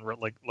down,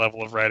 like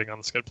level of riding on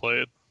the skid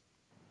plate.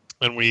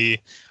 And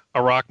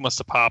a rock must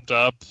have popped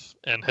up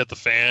and hit the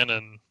fan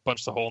and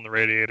punched a hole in the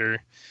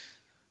radiator.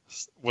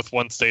 with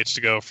one stage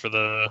to go for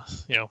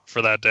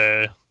for that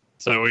day.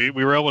 So we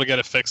were able to get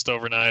it fixed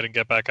overnight and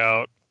get back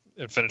out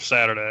and finish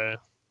Saturday,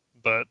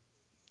 but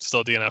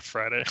still DNF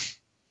Friday.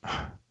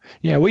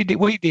 Yeah, we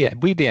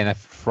DNF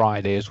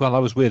Friday as well. I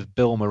was with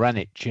Bill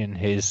Morenich in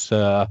his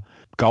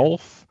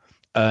Golf,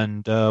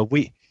 and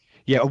we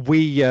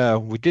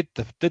did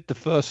the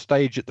first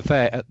stage at the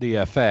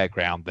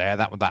fairground there.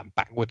 That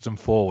backwards and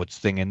forwards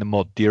thing in the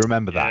mud. Do you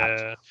remember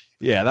that?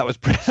 Yeah, that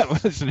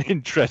was an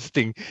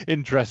interesting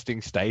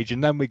stage.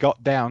 And then we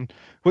got down.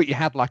 Well, you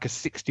had like a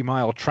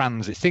 60-mile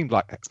transit. It seemed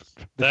like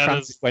the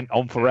transit went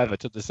on forever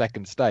to the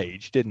second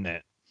stage, didn't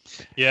it?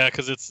 Yeah,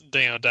 because it's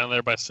down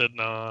there by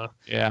Sidnaw.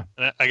 Yeah,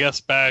 and I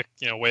guess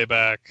way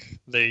back,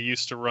 they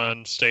used to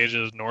run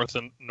stages north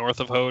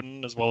of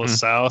Houghton as well as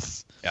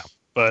south. Yeah,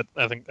 but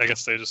I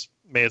guess they just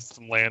made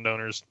some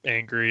landowners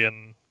angry,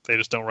 and they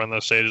just don't run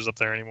those stages up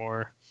there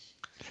anymore.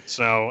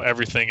 So now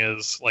everything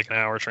is like an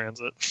hour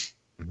transit.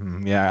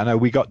 Yeah, I know.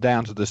 We got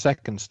down to the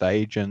second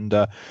stage, and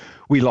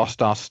we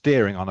lost our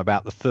steering on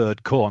about the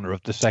third corner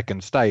of the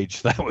second stage.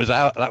 So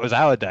that was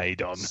our day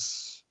done.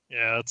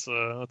 Yeah,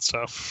 that's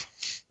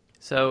tough.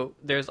 So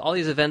there's all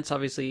these events,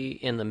 obviously,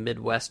 in the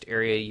Midwest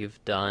area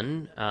you've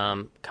done.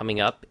 Coming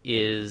up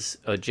is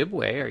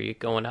Ojibwe. Are you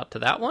going out to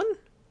that one?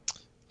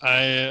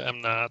 I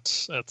am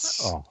not.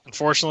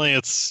 Unfortunately,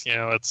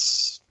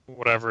 it's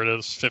whatever it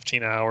is,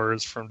 15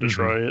 hours from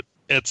Detroit.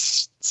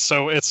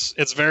 Mm-hmm.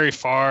 It's very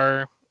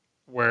far,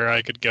 where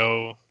I could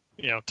go,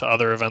 to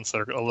other events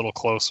that are a little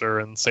closer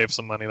and save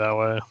some money that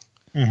way.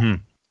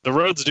 Mm-hmm. The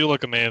roads do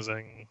look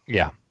amazing.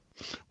 Yeah.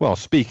 Well,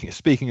 speaking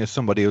as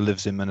somebody who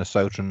lives in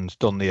Minnesota and has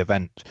done the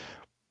event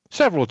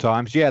several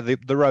times, yeah,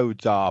 the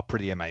roads are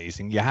pretty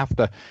amazing. You have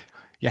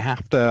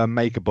to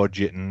make a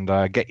budget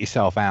and get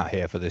yourself out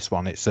here for this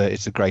one. It's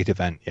a great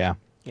event. Yeah.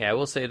 Yeah, I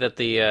will say that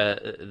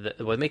the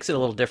what makes it a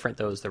little different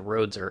though is the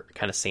roads are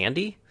kind of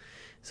sandy,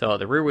 so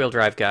the rear wheel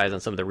drive guys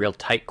on some of the real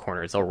tight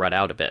corners they'll rut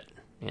out a bit,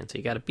 and so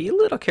you got to be a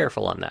little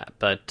careful on that.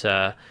 But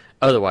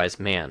otherwise,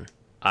 man,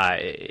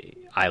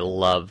 I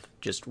love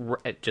just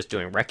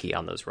doing recce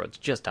on those roads.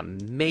 Just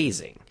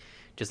amazing.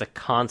 Just a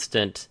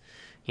constant,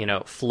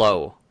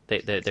 flow.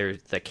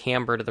 There's the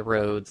camber to the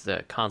roads,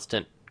 the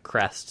constant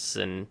crests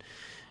and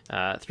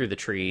through the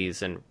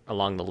trees and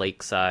along the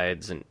lake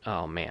sides. And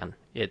oh man,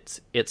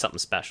 it's something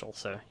special.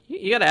 So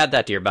you got to add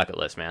that to your bucket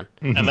list, man.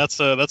 Mm-hmm. And that's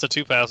a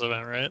 2-pass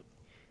event, right?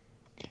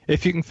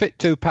 If you can fit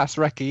 2-pass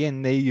recce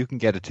in there, you can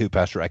get a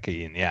 2-pass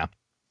recce in. Yeah.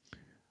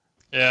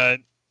 Yeah.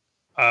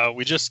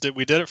 We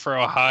did it for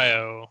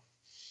Ohio.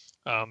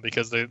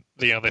 Because they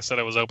said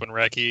it was open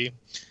recce.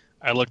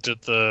 I looked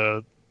at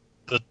the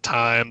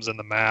times and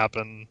the map,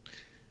 and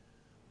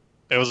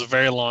it was a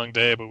very long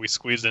day, but we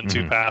squeezed in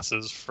 2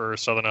 passes for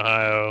Southern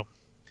Ohio,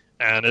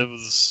 and it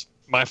was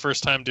my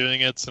first time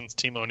doing it since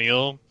Team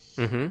O'Neill.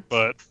 Mm-hmm.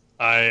 But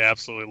I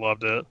absolutely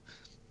loved it.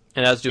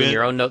 And that was doing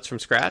your own notes from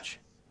scratch?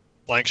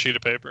 Blank sheet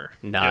of paper.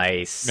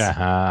 Nice. Yep.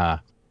 Uh-huh.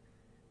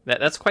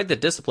 That's quite the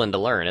discipline to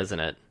learn, isn't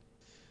it?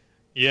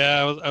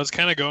 Yeah, I was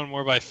kind of going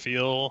more by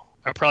feel.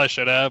 I probably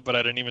should have, but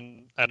I didn't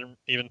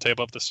even tape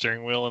up the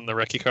steering wheel in the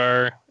recce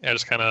car. I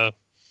just kind of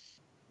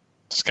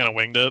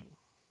winged it.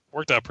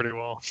 Worked out pretty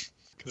well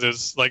because it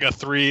was like a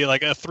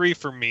 3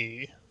 for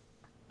me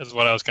is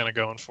what I was kind of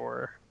going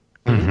for.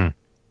 Mm-hmm.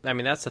 I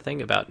mean, that's the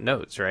thing about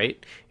notes,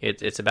 right?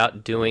 It's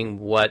about doing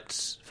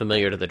what's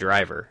familiar to the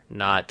driver,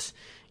 not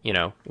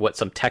what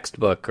some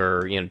textbook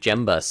or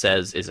Gemba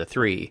says is a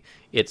 3.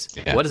 It's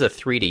what is a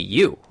 3 to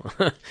you.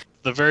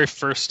 The very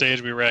first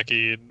stage we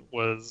recce'd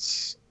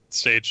was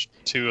stage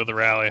 2 of the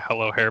rally,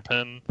 Hello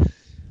Hairpin.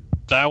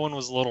 That one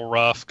was a little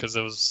rough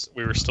because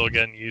we were still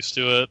getting used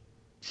to it,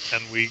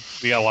 and we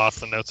got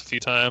lost in the notes a few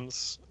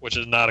times, which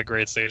is not a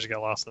great stage to get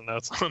lost in the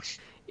notes on.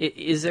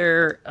 Is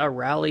there a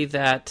rally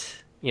that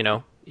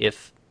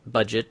if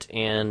budget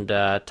and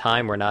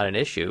time were not an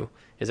issue,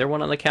 is there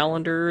one on the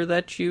calendar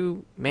that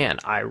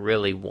I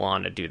really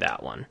want to do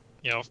that one?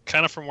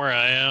 Kind of from where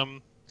I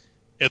am,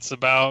 it's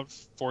about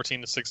 14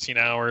 to 16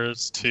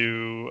 hours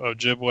to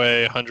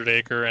Ojibwe, 100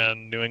 Acre,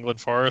 and New England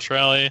Forest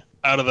Rally.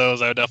 Out of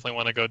those, I would definitely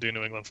want to go do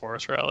New England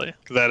Forest Rally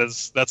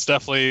because that's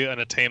definitely an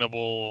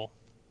attainable,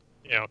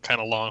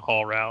 kind of long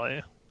haul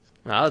rally.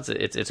 Well,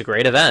 it's a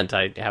great event.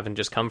 I haven't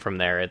just come from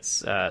there.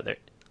 It's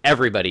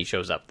everybody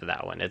shows up to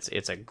that one.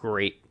 It's a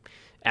great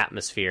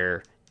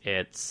atmosphere.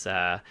 It's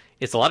a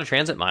lot of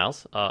transit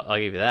miles. I'll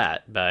give you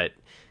that, but.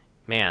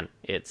 Man,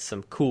 it's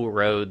some cool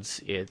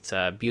roads. It's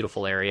a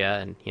beautiful area,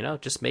 and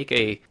just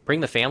bring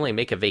the family and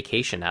make a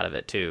vacation out of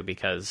it too,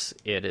 because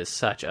it is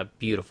such a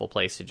beautiful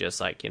place to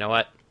just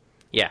what?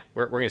 Yeah,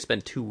 we're gonna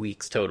spend 2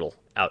 weeks total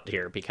out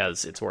here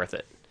because it's worth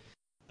it.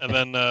 And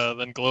then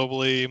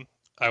globally,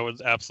 I would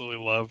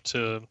absolutely love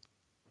to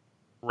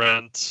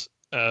rent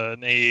an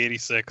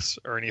A86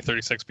 or an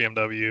E36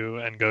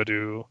 BMW and go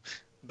do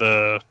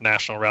the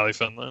National Rally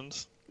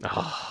Finland.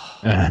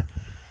 Oh,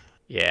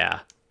 yeah.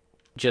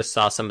 Just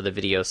saw some of the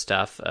video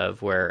stuff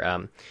of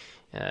where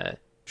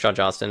Sean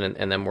Johnston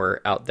and them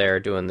were out there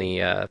doing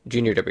the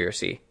Junior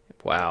WRC.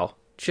 Wow,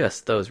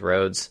 just those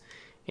roads.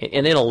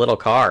 And in a little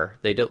car,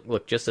 they do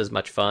look just as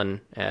much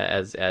fun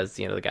as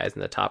the guys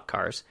in the top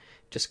cars.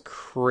 Just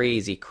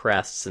crazy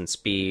crests and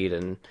speed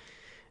and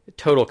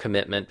total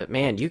commitment. But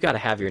man, you got to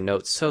have your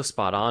notes so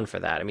spot on for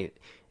that. I mean,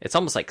 it's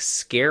almost like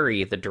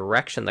scary the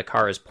direction the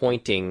car is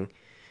pointing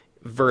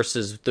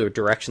versus the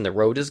direction the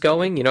road is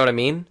going. You know what I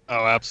mean?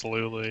 Oh,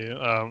 absolutely.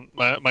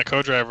 My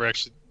co-driver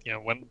actually,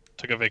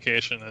 took a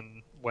vacation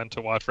and went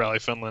to watch Rally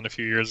Finland a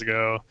few years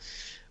ago.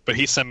 But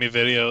he sent me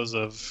videos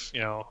of,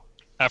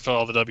 after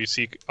all the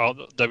WRC,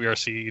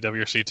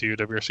 WRC2,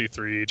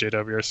 WRC3,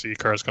 JWRC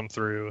cars come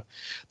through,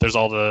 there's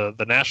all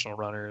the national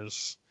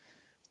runners,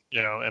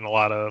 and a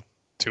lot of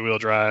two-wheel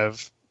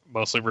drive,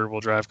 mostly rear-wheel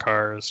drive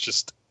cars,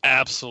 just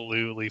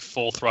absolutely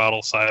full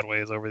throttle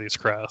sideways over these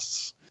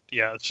crests.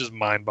 Yeah, it's just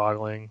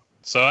mind-boggling.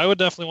 So I would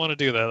definitely want to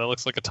do that. That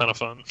looks like a ton of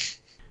fun.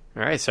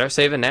 All right, start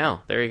saving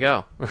now. There you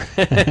go.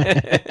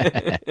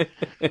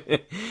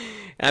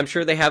 I'm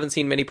sure they haven't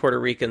seen many Puerto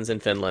Ricans in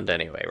Finland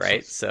anyway,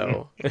 right?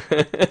 So,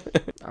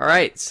 all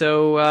right.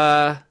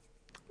 So,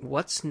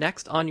 what's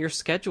next on your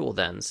schedule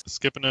then?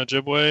 Skipping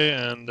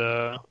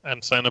Ojibwe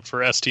and sign up for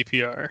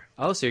STPR.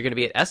 Oh, so you're going to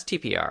be at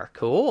STPR.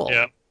 Cool.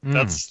 Yeah,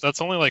 that's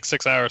only like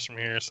 6 hours from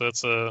here.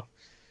 So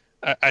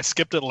I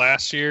skipped it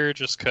last year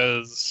just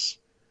because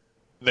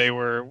they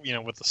were,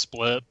 with the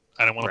split.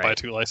 I didn't want to buy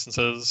 2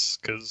 licenses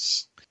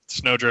because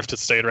Snowdrift had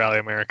stayed Rally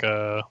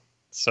America,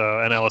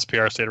 and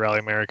LSPR stayed Rally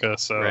America.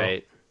 So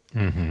right.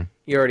 Mm-hmm.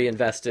 You already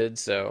invested,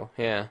 so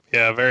yeah.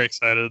 Yeah, very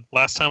excited.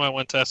 Last time I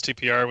went to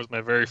STPR was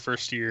my very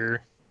first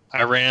year.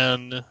 I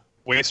ran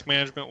waste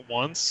management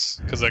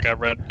once because it got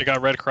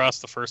red across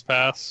the first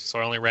pass, so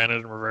I only ran it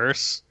in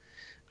reverse,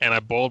 and I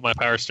bowled my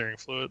power steering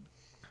fluid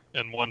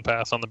in one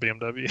pass on the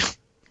BMW.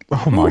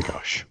 Oh my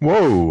gosh!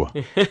 Whoa!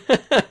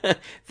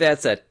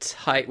 That's a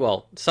tight.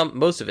 Well,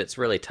 most of it's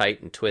really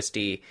tight and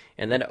twisty,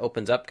 and then it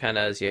opens up kind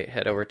of as you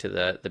head over to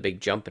the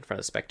big jump in front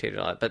of the spectator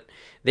and all that. But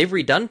they've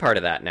redone part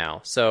of that now,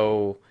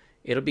 so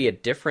it'll be a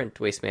different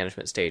waste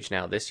management stage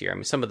now this year. I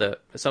mean, some of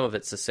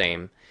it's the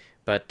same,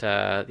 but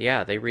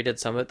yeah, they redid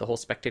some of it. The whole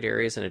spectator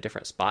area is in a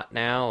different spot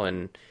now,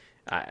 and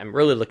I'm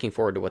really looking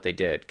forward to what they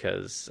did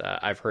because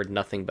I've heard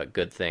nothing but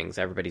good things.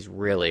 Everybody's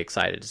really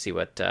excited to see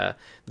what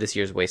this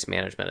year's waste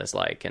management is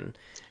like. And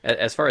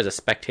as far as a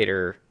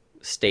spectator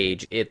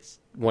stage, it's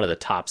one of the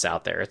tops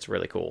out there. It's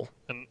really cool.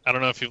 And I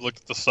don't know if you've looked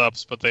at the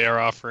subs, but they are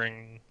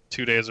offering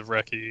 2 days of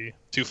recce,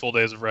 2 full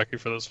days of recce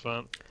for this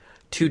event.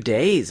 2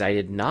 days? I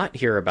did not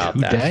hear about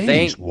 2 that.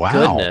 days? Thank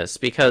goodness.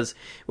 Because,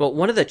 well,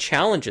 one of the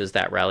challenges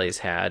that rally's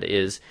had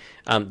is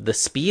the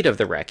speed of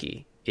the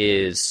recce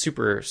is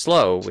super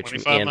slow, which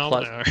 25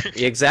 miles an hour.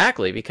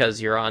 Exactly, because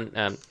you're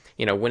on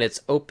when it's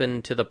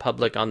open to the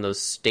public on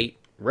those state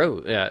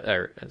road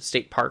or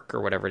state park or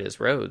whatever it is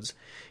roads,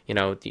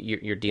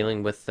 you're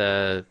dealing with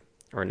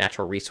or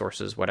natural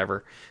resources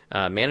whatever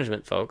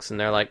management folks, and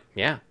they're like,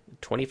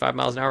 25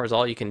 miles an hour is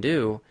all you can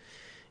do,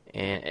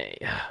 and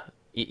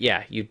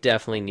yeah, you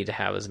definitely need to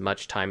have as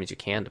much time as you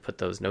can to put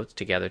those notes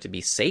together to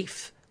be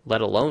safe, let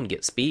alone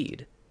get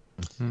speed.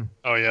 Mm-hmm.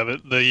 Oh yeah,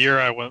 the year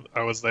I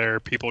was there,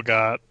 people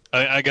got.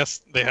 I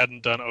guess they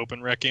hadn't done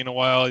open recce in a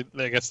while.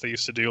 I guess they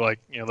used to do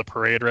the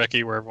parade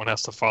recce where everyone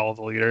has to follow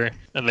the leader,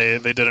 and they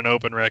did an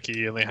open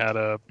recce and they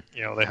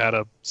had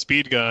a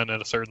speed gun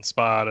at a certain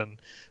spot, and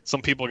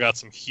some people got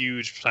some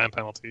huge time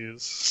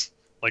penalties,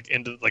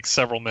 into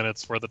several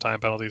minutes worth of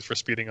time penalties for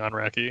speeding on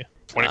recce,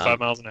 25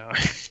 miles an hour.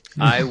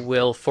 I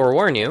will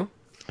forewarn you,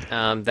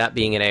 that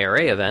being an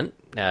ARA event,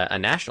 a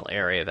national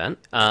ARA event,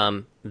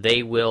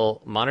 they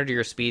will monitor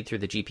your speed through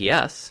the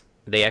GPS.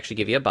 They actually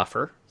give you a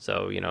buffer,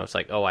 so it's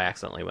like, oh, I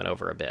accidentally went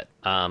over a bit.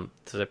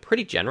 So they're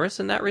pretty generous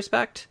in that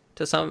respect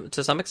to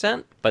some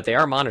extent, but they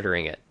are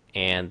monitoring it,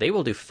 and they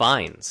will do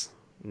fines,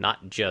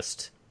 not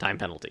just time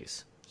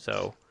penalties.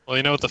 So,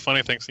 well, what the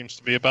funny thing seems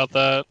to be about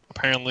that?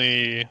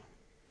 Apparently,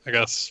 I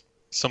guess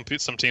some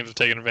teams have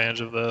taken advantage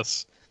of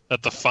this.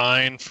 That the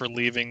fine for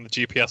leaving the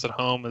GPS at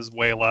home is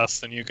way less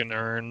than you can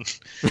earn.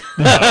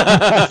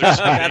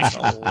 That's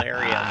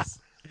hilarious.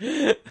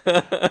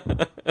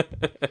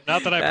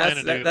 Not that I plan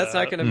to do that. That's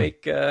not going to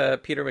make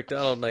Peter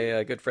McDonald,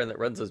 my good friend that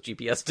runs those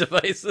GPS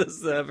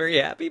devices, very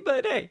happy.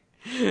 But hey,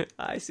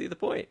 I see the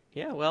point.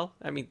 Yeah, well,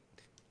 I mean,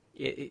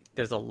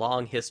 there's a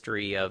long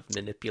history of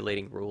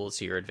manipulating rules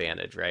to your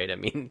advantage, right? I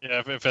mean,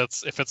 yeah, if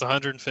it's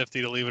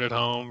 150 to leave it at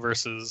home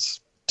versus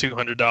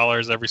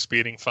 $200 every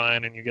speeding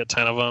fine, and you get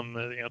 10 of them,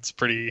 it's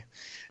pretty.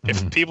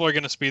 If people are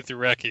going to speed through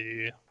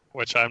recce,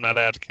 which I'm not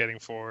advocating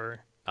for,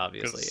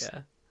 obviously,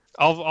 yeah.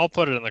 I'll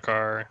put it in the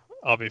car.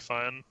 I'll be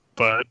fine.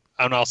 But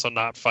I'm also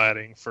not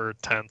fighting for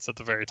tenths at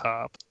the very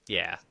top.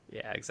 Yeah,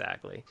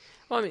 exactly.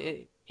 Well, I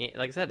mean,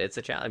 like I said, it's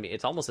a challenge. I mean,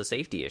 it's almost a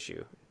safety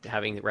issue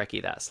having the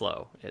recce that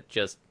slow. It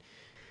just,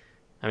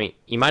 I mean,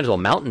 you might as well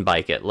mountain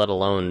bike it, let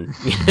alone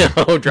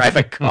drive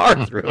a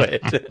car through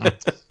it.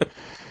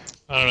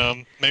 I don't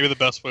know. Maybe the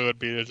best way would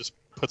be to just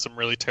put some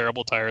really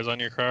terrible tires on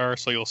your car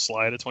so you'll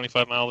slide at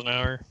 25 miles an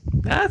hour.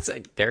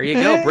 There you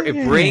go.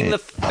 Bring the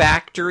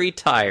factory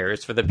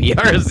tires for the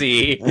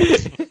BRZ.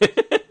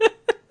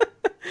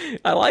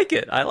 I like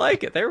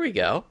it. There we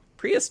go.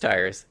 Prius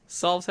tires.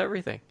 Solves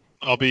everything.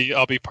 I'll be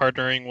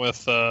partnering with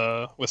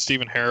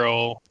Stephen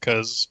Harrell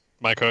because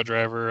my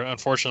co-driver,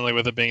 unfortunately,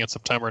 with it being in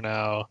September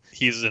now,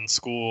 he's in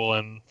school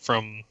and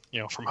from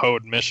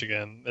Houghton,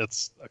 Michigan,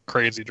 it's a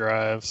crazy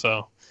drive.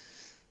 So,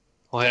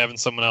 having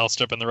someone else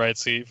jump in the right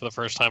seat for the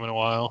first time in a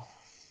while.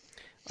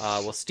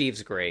 Well,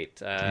 Steve's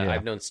great. Yeah.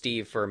 I've known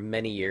Steve for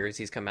many years.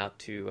 He's come out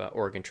to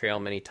Oregon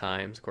Trail many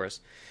times. Of course,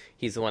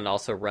 he's the one that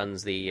also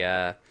runs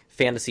the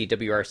fantasy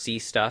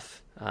WRC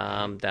stuff.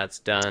 That's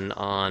done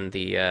on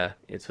the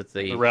it's with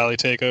the Rally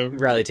Takeover.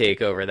 Rally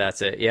Takeover.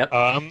 That's it. Yep.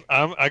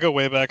 I go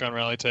way back on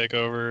Rally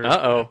Takeover.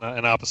 Uh-oh.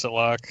 And Opposite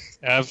Lock.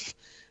 If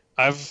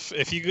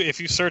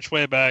you search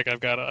way back,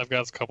 I've got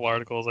a couple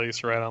articles I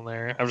used to write on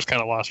there. I've just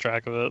kind of lost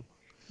track of it.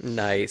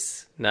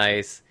 Nice.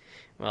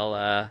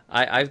 Well,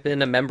 I've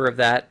been a member of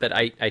that, but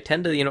I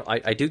tend to,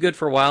 I do good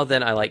for a while,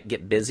 then I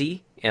get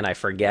busy and I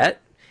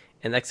forget.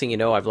 And next thing you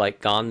know, I've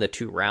gone the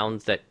 2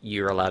 rounds that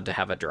you're allowed to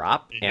have a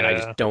drop, and I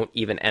just don't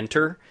even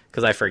enter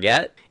because I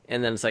forget.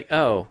 And then it's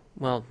oh,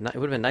 well, it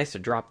would have been nice to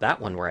drop that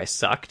one where I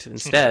sucked.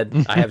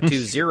 Instead, I have 2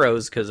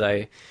 zeros because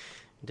I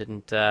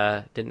didn't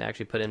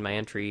actually put in my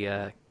entry,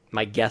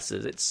 my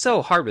guesses. It's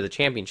so hard with the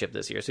championship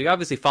this year. So you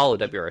obviously follow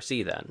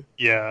WRC then.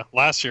 Yeah,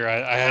 last year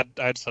I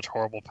had such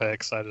horrible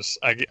picks. I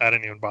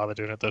didn't even bother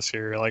doing it this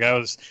year. I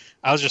was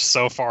just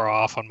so far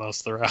off on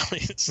most of the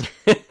rallies.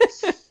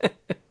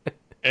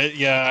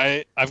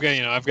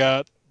 I've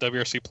got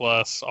WRC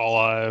Plus All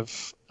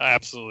Live. I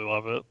absolutely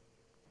love it.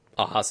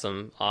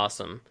 Awesome.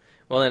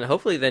 Well, then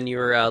hopefully you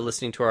were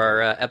listening to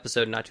our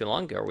episode not too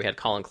long ago where we had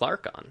Colin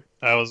Clark on.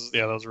 That was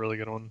a really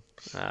good one.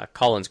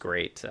 Colin's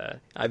great.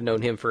 I've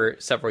known him for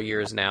several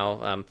years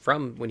now,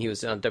 from when he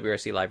was on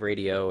WRC Live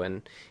Radio,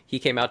 and he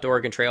came out to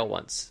Oregon Trail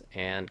once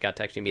and got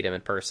to actually meet him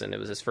in person. It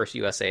was his first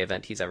USA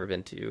event he's ever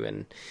been to,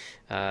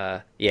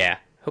 and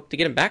hope to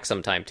get him back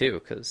sometime too,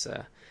 because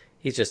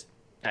he's just,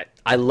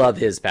 I love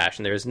his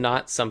passion. There's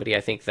not somebody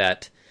I think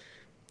that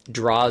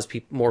draws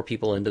more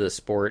people into the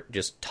sport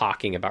just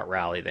talking about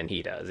rally than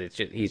he does.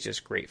 He's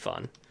just great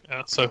fun.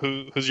 Yeah, so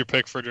who's your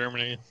pick for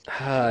Germany?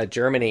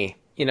 Germany.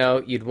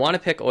 You'd want to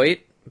pick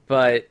Oit,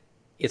 but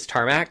it's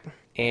tarmac,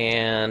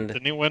 and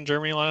didn't he win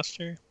Germany last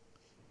year?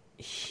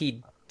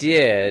 He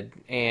did,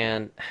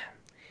 and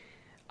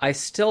I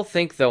still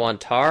think though on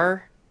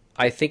tar,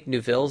 I think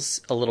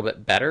Neuville's a little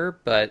bit better,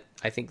 but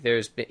I think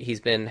he's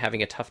been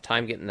having a tough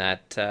time getting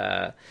that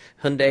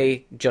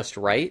Hyundai just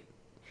right.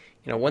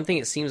 One thing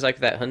it seems like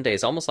that Hyundai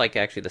is almost like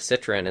actually the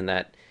Citroen in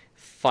that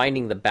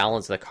finding the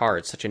balance of the car,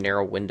 it's such a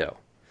narrow window.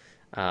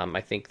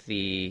 I think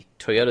the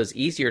Toyota's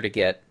easier to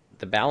get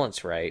the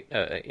balance right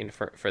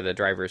for the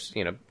drivers,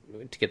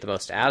 to get the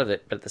most out of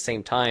it. But at the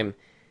same time,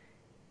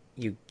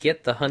 you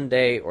get the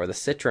Hyundai or the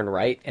Citroen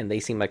right, and they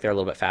seem like they're a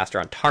little bit faster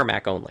on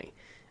tarmac only.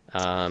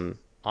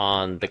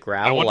 On the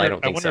gravel, I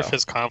don't think so. I wonder if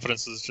his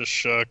confidence is just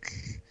shook.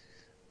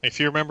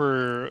 If you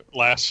remember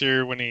last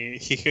year when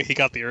he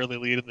got the early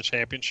lead in the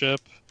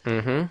championship,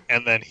 and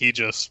then he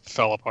just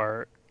fell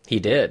apart. He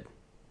did.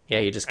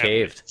 Yeah, he just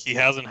caved. He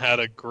hasn't had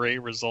a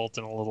great result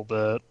in a little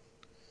bit.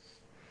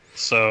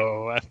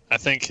 So I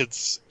think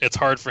it's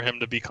hard for him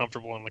to be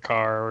comfortable in the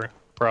car,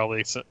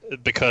 probably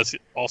because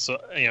also,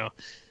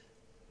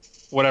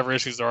 whatever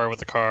issues there are with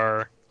the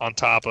car, on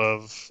top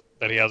of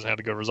that he hasn't had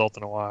a good result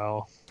in a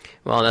while.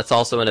 Well, that's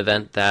also an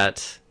event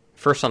that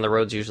first on the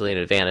road's usually an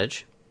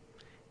advantage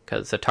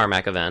because it's a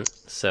tarmac event.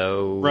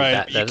 So right.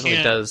 that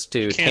definitely does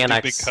to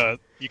Tanex.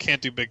 You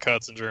can't do big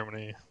cuts in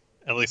Germany,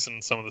 at least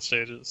in some of the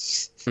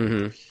stages.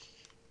 Mm-hmm.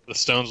 The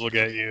stones will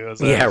get you.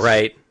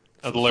 Right.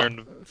 I've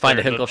learned. Find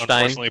a Hinkelstein.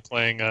 Unfortunately,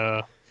 playing.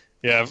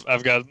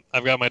 I've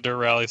got my dirt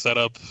rally set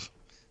up.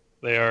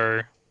 They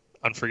are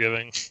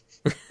unforgiving.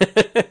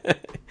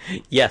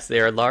 Yes, they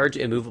are large,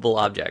 immovable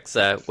objects.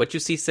 What you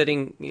see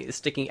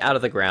sticking out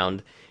of the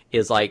ground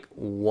is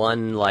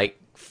one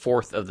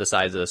fourth of the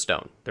size of the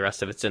stone. The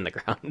rest of it's in the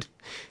ground.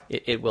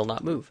 It will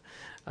not move,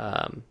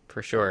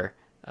 for sure.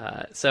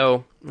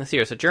 So let's see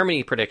here. So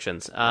Germany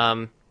predictions.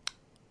 I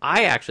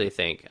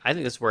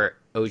think this is where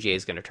Ogier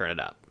is going to turn it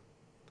up.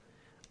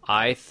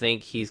 I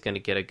think he's going to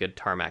get a good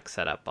tarmac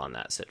setup on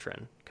that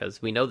Citroen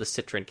because we know the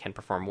Citroen can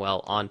perform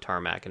well on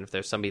tarmac, and if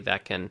there's somebody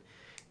that can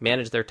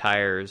manage their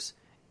tires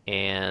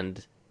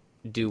and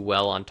do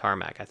well on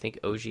tarmac, I think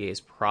Ogier is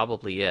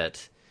probably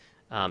it,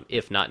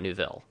 if not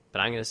Neuville. But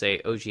I'm going to say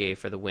Ogier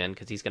for the win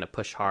because he's going to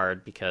push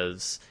hard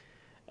because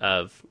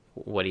of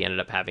what he ended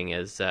up having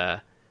is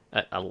a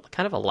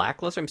kind of a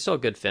lackluster. I mean, still a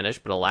good finish,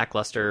 but a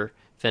lackluster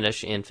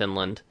finish in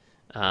Finland.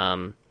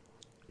 The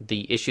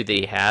issue that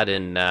he had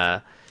in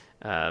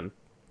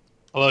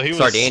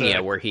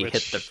Sardinia, where he hit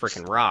the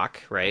freaking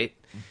rock, right?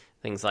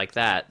 Things like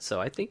that. So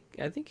I think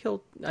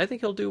he'll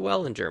do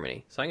well in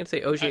Germany. So I'm going to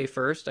say Ogier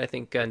first. I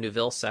think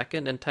Neuville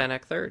second, and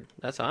Tanak third.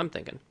 That's how I'm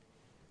thinking.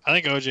 I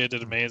think Ogier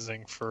did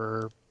amazing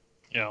for,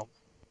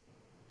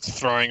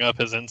 throwing up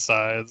his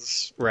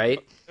insides right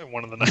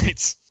one of the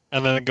nights,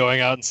 and then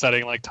going out and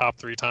setting top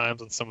 3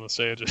 times on some of the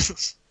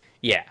stages.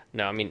 Yeah,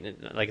 no, I mean,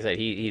 like I said,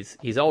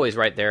 he's always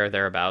right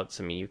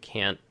thereabouts. I mean, you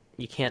can't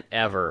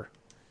ever,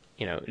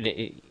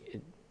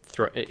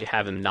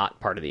 have him not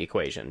part of the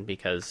equation,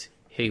 because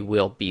he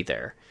will be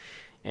there.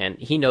 And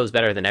he knows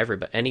better than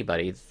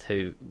anybody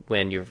to,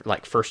 when you're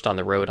like first on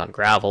the road on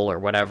gravel or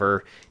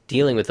whatever,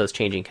 dealing with those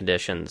changing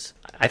conditions.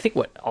 I think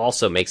what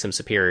also makes him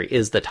superior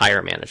is the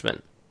tire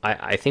management.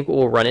 I think what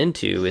we'll run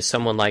into is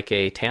someone like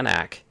a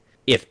Tanak.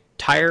 If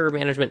tire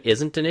management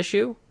isn't an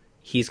issue,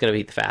 he's going to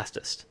be the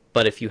fastest.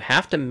 But if you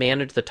have to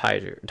manage the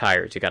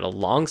tires, you got a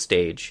long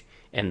stage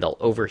and they'll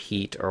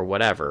overheat or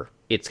whatever,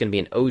 it's going to be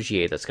an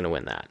Ogier that's going to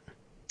win that,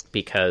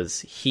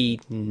 because he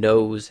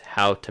knows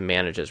how to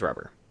manage his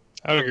rubber.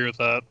 I would agree with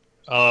that.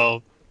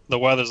 The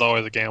weather's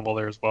always a gamble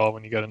there as well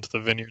when you get into the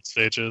vineyard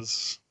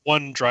stages.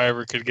 One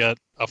driver could get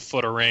a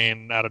foot of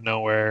rain out of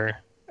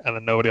nowhere, and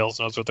then nobody else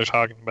knows what they're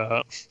talking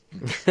about.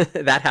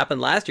 That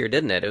happened last year,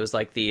 didn't it? It was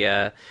like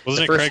the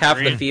first Craig half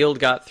Green? of the field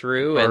got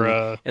through,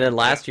 and then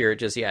last yeah. year it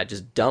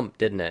just dumped,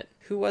 didn't it?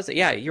 Who was it?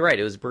 Yeah, you're right.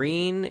 It was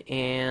Breen,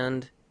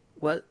 and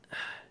what?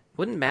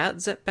 Wouldn't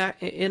Matt Zip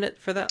back in it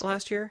for that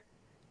last year?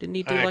 Didn't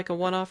he do like a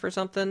one-off or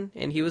something?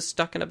 And he was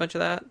stuck in a bunch of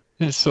that?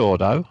 It's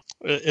Sordo.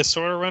 Is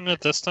sort of running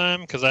it this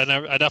time? Because I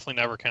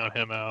definitely never count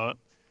him out.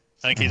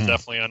 I think he's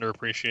definitely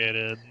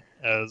underappreciated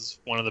as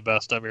one of the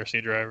best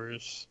WRC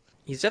drivers.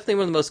 He's definitely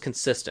one of the most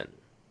consistent.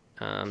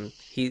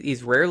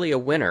 He's rarely a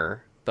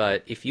winner,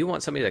 but if you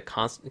want somebody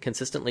to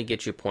consistently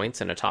get you points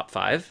in a top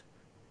 5,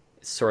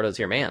 Sordo's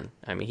your man.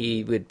 I mean,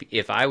 he would.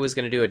 If I was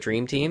going to do a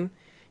dream team,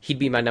 he'd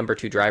be my number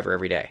 2 driver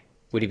every day.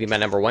 Would he be my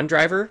number 1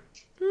 driver?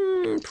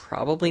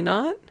 Probably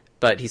not,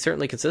 but he's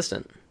certainly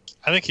consistent.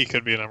 I think he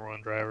could be a number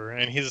 1 driver,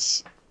 and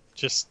he's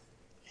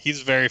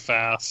very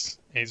fast,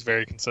 and he's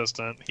very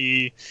consistent.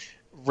 He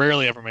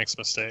rarely ever makes a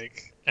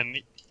mistake, and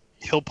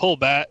he'll pull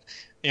back.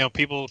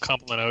 People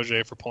compliment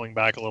OJ for pulling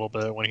back a little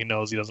bit when he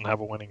knows he doesn't have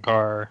a winning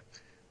car.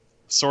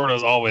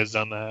 Sordo's always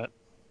done that.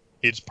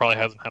 He just probably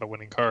hasn't had a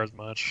winning car as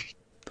much.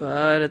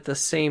 But at the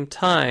same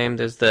time,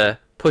 there's the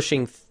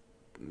pushing,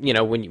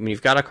 when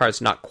you've got a car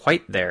that's not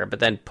quite there, but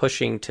then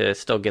pushing to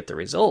still get the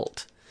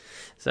result.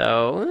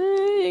 So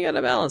you got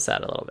to balance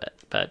that a little bit.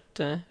 But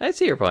I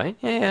see your point.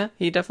 Yeah,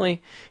 he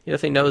definitely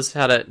knows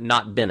how to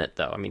not bin it,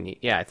 though. I mean,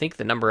 yeah, I think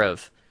the number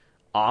of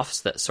offs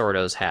that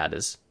Sordo's had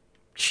is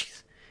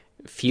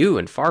few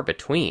and far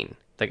between.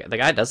 The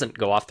guy doesn't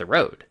go off the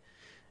road.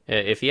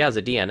 If he has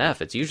a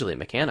DNF, it's usually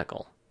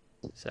mechanical.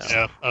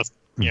 So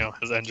Yeah,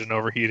 his engine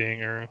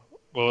overheating, or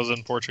what was it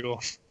in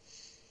Portugal?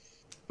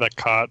 That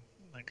caught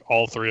like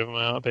all 3 of them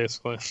out,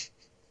 basically.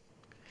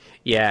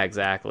 Yeah,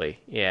 exactly.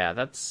 Yeah,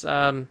 that's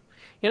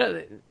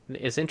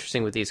it's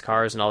interesting with these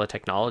cars and all the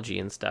technology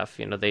and stuff.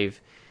 They've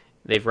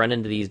run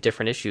into these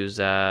different issues.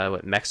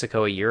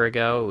 Mexico a year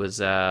ago, it was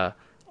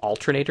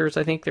alternators.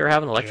 I think they were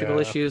having electrical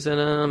issues in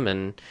them,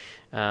 and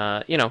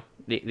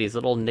these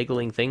little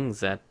niggling things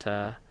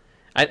that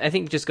I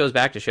think just goes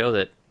back to show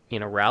that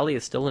rally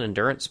is still an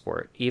endurance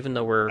sport, even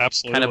though we're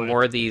kind of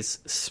more of these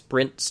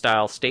sprint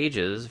style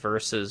stages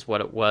versus what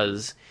it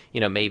was,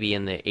 maybe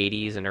in the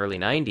 80s and early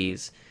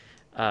 90s.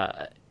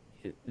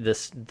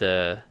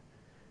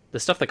 The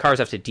stuff the cars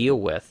have to deal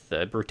with,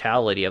 the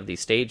brutality of these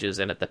stages,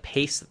 and at the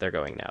pace that they're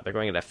going now. They're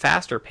going at a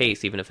faster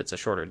pace, even if it's a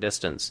shorter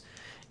distance.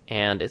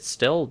 And it's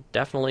still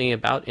definitely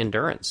about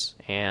endurance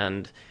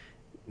and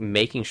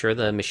making sure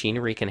the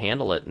machinery can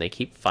handle it. And they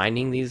keep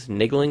finding these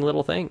niggling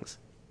little things.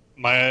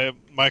 My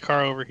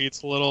car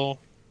overheats a little,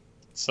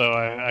 so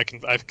I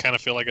kind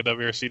of feel like a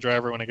WRC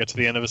driver when I get to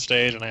the end of a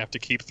stage and I have to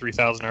keep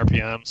 3,000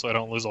 RPM so I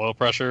don't lose oil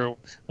pressure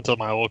until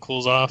my oil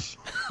cools off.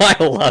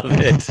 I love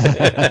it.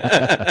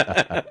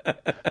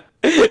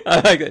 I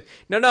like it.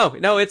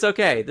 No, it's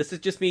okay. This is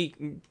just me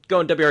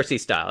going WRC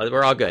style.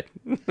 We're all good.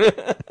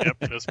 Yep,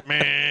 just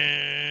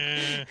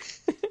meh.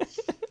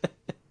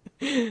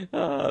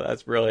 Oh,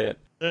 that's brilliant.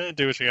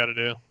 Do what you got to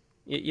do.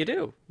 You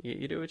do.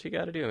 You do what you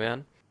got to do,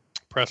 man.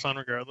 Press on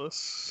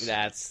regardless.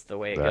 That's the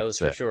way it goes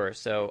for sure.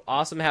 So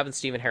awesome having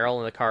Stephen Harrell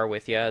in the car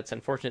with you. It's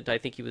unfortunate. I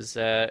think he was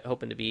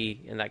hoping to be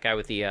in that guy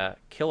with the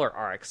killer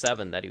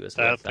RX-7 that he was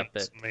with.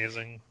 That's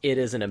amazing. It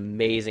is an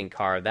amazing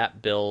car.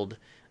 That build,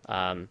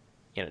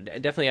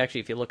 definitely.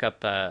 Actually, if you look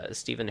up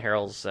Stephen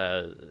Harrell's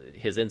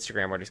his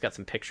Instagram, where he's got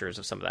some pictures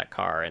of some of that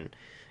car, and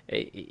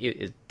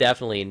it's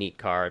definitely a neat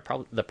car.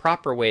 Probably the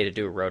proper way to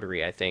do a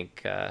rotary, I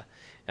think, when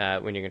you're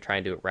going to try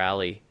and do a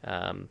rally.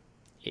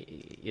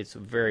 It's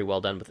very well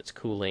done with its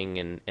cooling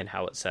and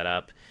how it's set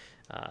up,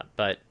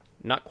 but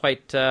not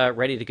quite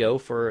ready to go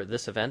for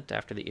this event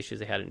after the issues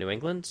they had in New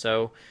England.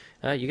 So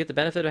you get the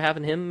benefit of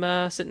having him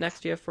sit next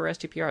to you for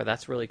STPR.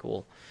 That's really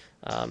cool.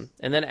 And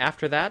then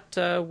after that,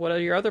 what are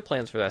your other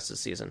plans for the rest of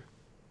the season?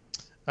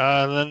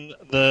 Then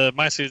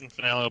my season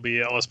finale will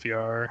be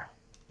LSPR,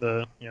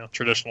 the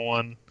traditional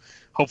one.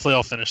 Hopefully,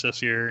 I'll finish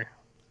this year.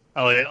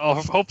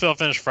 Hopefully I'll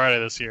finish Friday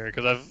this year,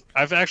 because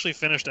I've actually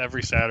finished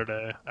every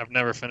Saturday. I've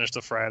never finished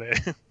a Friday.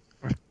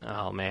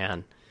 Oh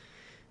man,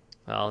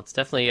 well, it's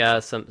definitely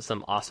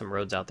some awesome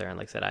roads out there, and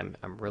like I said,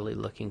 I'm really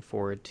looking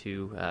forward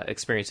to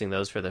experiencing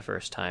those for the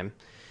first time.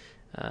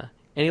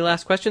 Any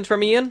last questions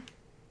from Ian?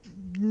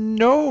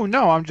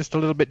 No, I'm just a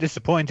little bit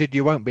disappointed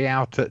you won't be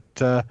out at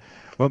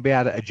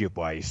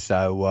Ojibwe.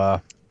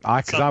 So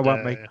because I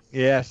won't make. Someday.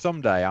 Yeah,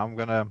 someday I'm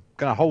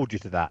gonna hold you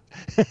to that.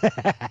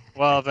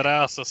 Well, but I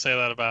also say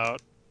that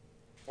about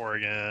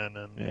Oregon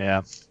and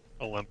Yeah.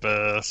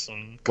 Olympus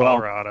and Well,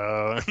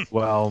 Colorado.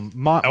 well, I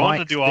want to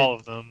Mike's do been, all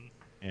of them.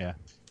 yeah,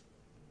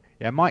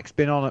 yeah. Mike's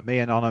been on at me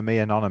and on at me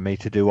and on at me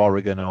to do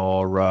Oregon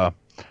or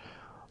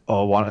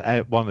one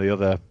of the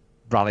other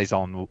rallies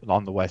on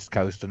the West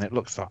Coast, and it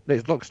looks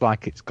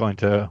like it's going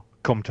to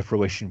come to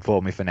fruition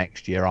for me for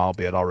next year. I'll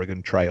be at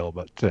Oregon Trail,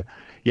 but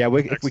yeah, if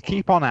we Excellent.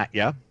 keep on at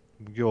you,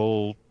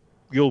 you'll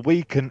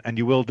weaken and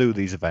you will do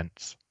these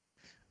events.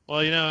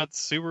 Well,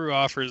 Subaru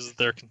offers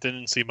their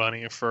contingency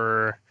money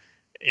for,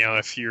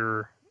 if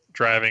you're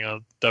driving a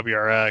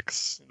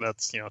WRX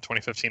that's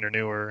 2015 or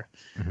newer.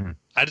 Mm-hmm.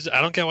 I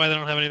don't get why they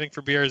don't have anything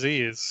for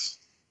BRZs.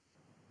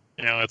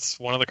 It's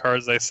one of the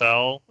cars they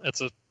sell.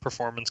 It's a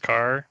performance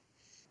car.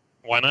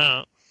 Why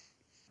not?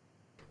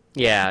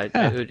 Yeah,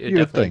 Yeah, it would you would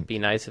definitely think. be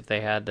nice if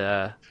they had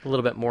a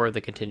little bit more of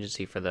the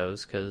contingency for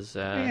those, because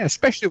Yeah,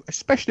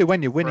 especially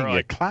when you're winning For, your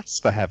like- class,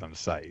 for heaven's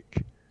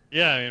sake.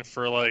 Yeah, I mean,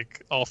 for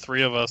like all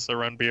three of us that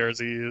run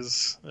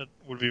BRZs, it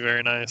would be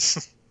very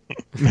nice.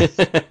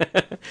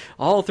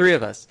 all three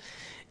of us.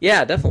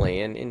 Yeah,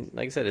 definitely. And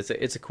like I said,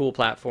 it's a cool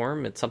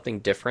platform. It's something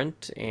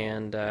different,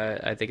 and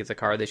I think it's a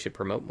car they should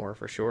promote more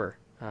for sure.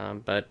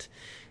 But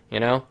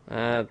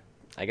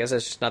I guess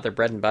that's just not their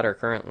bread and butter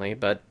currently.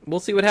 But we'll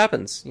see what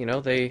happens.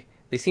 They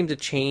seem to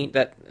change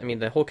that. I mean,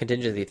 the whole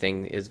contingency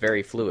thing is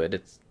very fluid.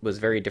 It was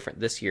very different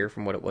this year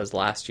from what it was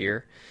last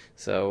year.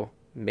 So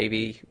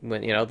maybe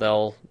when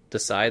they'll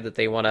decide that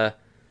they want to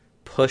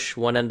push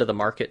one end of the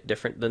market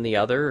different than the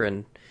other,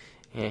 and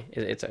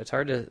it's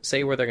hard to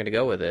say where they're going to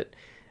go with it.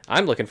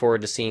 I'm looking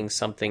forward to seeing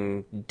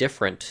something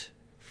different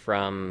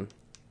from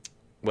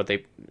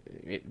the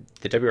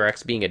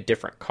WRX being a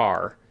different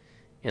car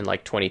in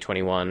like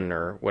 2021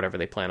 or whatever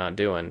they plan on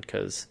doing,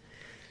 because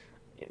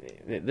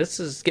this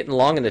is getting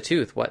long in the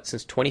tooth. What,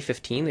 since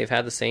 2015 they've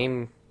had the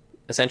same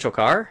essential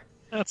car?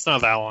 That's not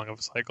that long of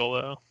a cycle,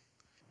 though.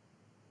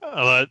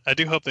 I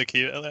do hope they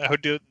keep. I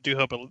do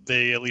hope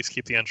they at least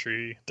keep the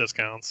entry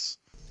discounts.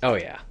 Oh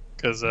yeah.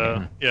 Because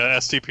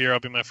STPR will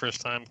be my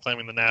first time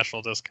claiming the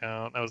national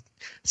discount. I was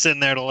sitting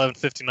there at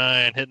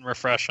 11:59, hitting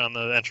refresh on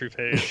the entry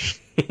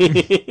page.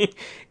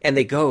 And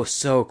they go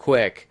so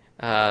quick.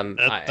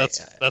 That's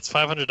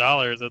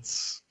 $500.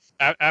 It's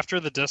after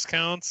the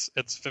discounts,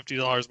 it's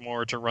 $50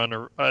 more to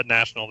run a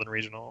national than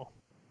regional.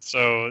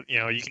 So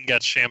you can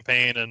get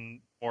champagne and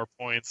more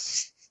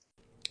points.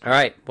 All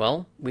right.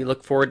 Well, we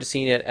look forward to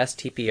seeing it at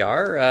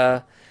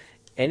STPR.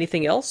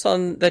 Anything else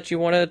that you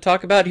want to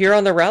talk about here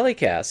on the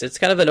Rallycast? It's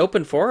kind of an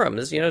open forum.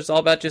 It's all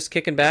about just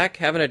kicking back,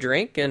 having a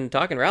drink, and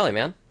talking rally,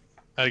 man.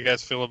 How do you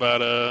guys feel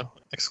about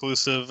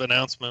exclusive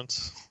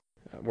announcements?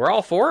 We're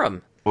all for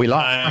them. We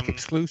like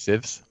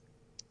exclusives.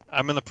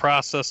 I'm in the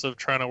process of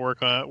trying to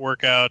work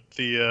out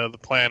the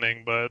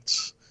planning,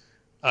 but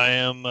I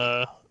am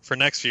for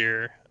next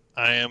year.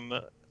 I am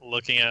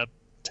looking at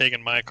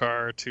taking my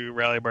car to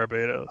Rally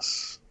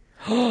Barbados.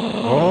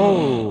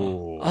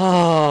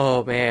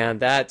 Oh man,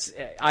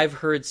 I've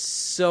heard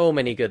so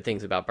many good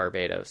things about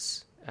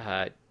Barbados.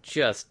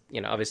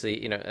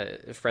 Obviously,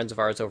 friends of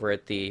ours over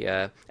at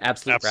the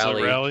Absolute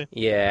Rally.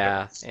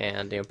 Yeah,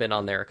 and been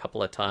on there a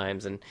couple of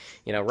times, and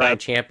Ryan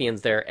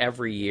Champion's there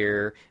every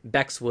year.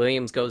 Bex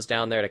Williams goes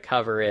down there to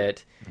cover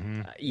it.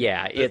 Mm-hmm.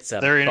 It's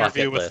their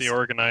interview bucket with list. the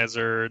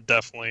organizer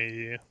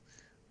definitely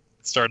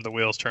started the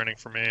wheels turning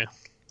for me.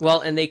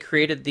 Well, and they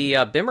created the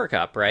Bimmer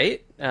Cup,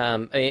 right?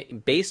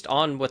 Based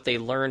on what they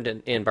learned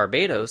in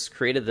Barbados,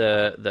 created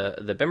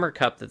the Bimmer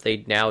Cup that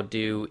they now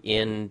do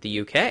in the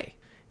UK.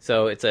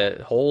 So it's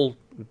a whole,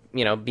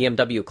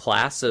 BMW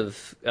class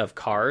of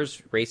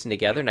cars racing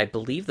together, and I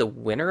believe the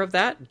winner of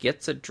that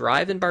gets a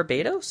drive in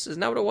Barbados.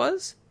 Isn't that what it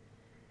was?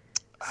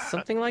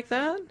 Something like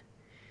that.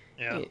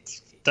 Yeah,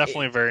 it's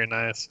definitely very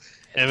nice.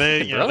 And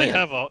they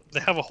have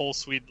a whole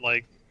suite,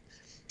 like,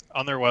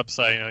 on their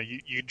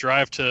website. You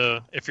drive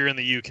to, if you're in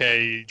the UK,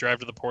 you drive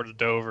to the port of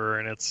Dover,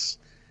 and it's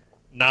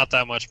not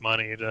that much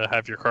money to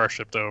have your car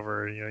shipped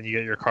over. You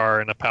get your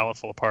car in a pallet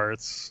full of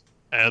parts,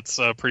 and it's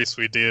a pretty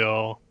sweet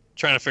deal.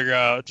 Trying to figure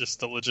out just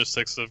the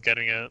logistics of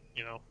getting it,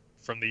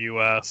 from the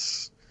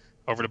US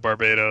over to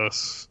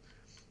Barbados,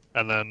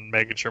 and then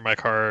making sure my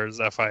car is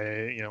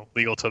FIA,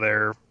 legal to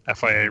their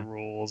FIA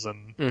rules,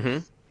 and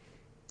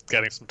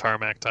getting some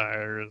tarmac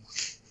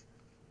tires.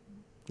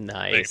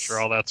 Nice. Making sure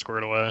all that's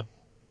squared away.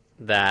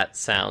 That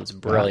sounds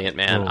brilliant,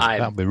 man. Cool.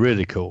 That'd be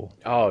really cool.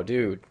 Oh,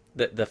 dude,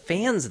 the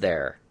fans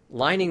there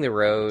lining the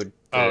road,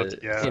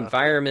 the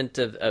environment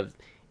of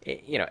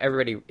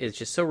everybody is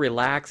just so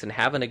relaxed and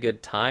having a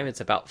good time.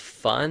 It's about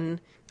fun.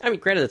 I mean,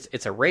 granted,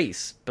 it's a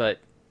race, but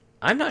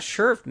I'm not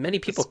sure if many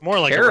people It's more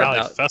like care a rally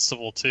about...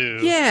 festival too.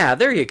 Yeah,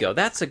 there you go.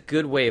 That's a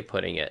good way of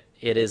putting it.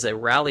 It is a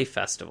rally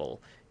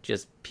festival.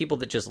 Just people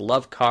that just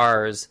love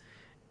cars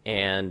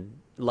and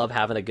love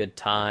having a good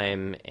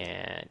time.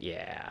 And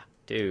yeah,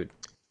 dude.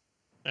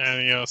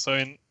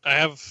 And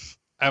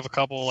I I have a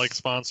couple like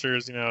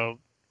sponsors,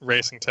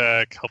 Racing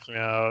Tech helps me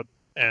out,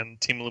 and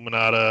Team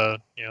Illuminata,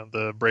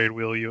 the braid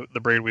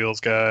wheels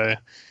guy.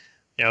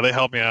 They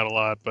help me out a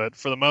lot, but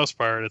for the most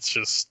part, it's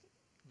just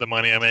the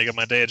money I make at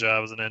my day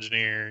job as an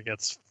engineer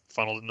gets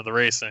funneled into the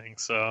racing.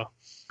 So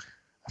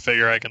I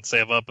figure I can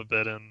save up a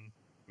bit and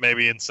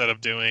maybe instead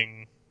of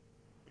doing,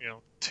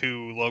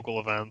 2 local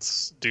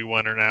events, do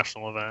one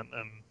international event,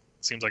 and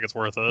it seems like it's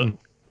worth it.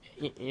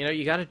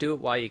 You got to do it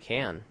while you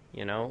can.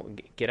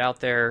 Get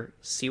out there,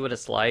 see what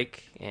it's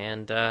like,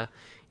 and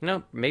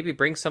maybe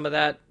bring some of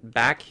that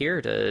back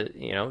here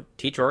to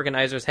teach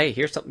organizers. Hey,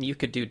 here's something you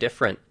could do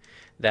different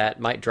that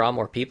might draw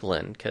more people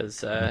in.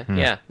 Because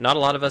not a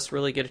lot of us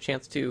really get a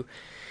chance to,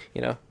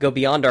 go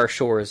beyond our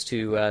shores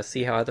to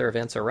see how other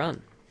events are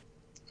run.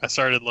 I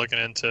started looking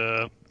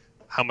into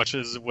how much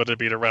would it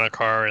be to rent a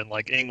car in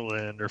like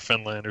England or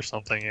Finland or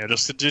something.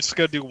 Just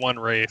go do one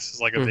race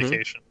is like a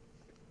vacation.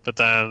 But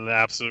then the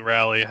Absolute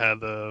Rally had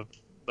the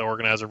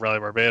organizer of Rally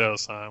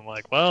Barbados, and I'm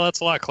like, well,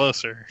 that's a lot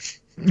closer.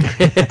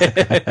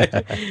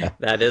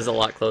 That is a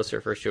lot closer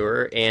for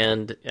sure.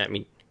 And I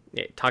mean,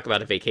 talk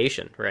about a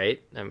vacation,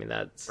 right? I mean,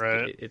 that's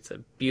right. It's a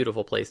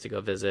beautiful place to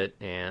go visit,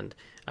 and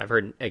I've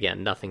heard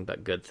again nothing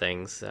but good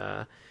things.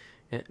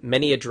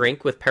 Many a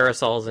drink with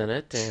parasols in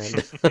it,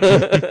 and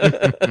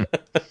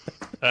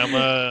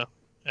I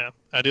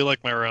do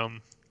like my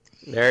rum.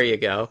 There you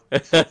go.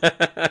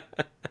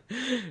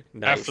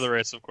 Nice. After the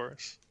race, of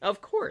course.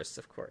 Of course.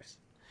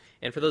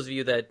 And for those of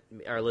you that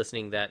are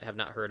listening that have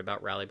not heard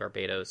about Rally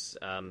Barbados,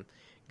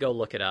 go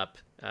look it up.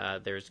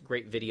 There's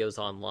great videos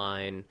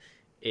online.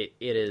 It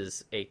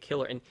is a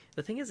killer. And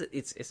the thing is,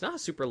 it's not a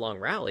super long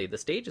rally. The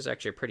stage is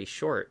actually pretty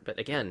short, but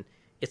again,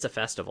 it's a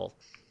festival.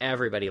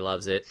 Everybody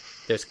loves it.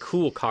 There's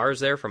cool cars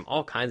there from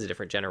all kinds of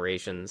different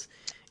generations.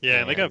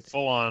 Yeah, and they got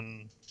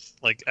full-on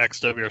like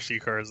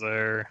XWRC cars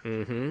there.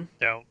 Mm-hmm.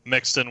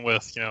 Mixed in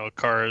with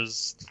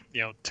cars,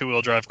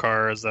 2-wheel drive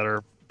cars that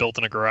are built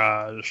in a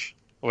garage,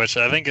 which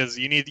I think is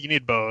you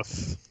need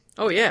both.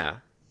 Oh yeah.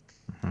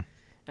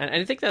 And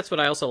I think that's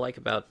what I also like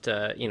about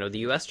the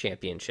U.S.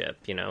 Championship.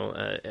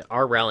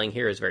 Our rallying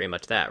here is very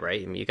much that,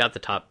 right? I mean, you got the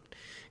top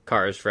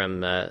cars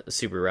from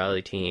Subaru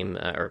Rally Team,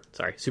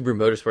 Subaru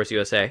Motorsports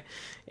USA,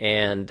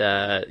 and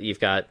you've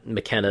got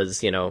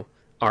McKenna's,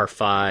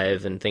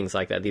 R5 and things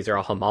like that. These are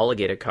all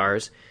homologated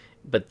cars.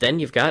 But then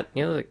you've got,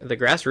 the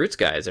grassroots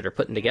guys that are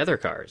putting together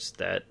cars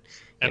that,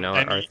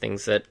 are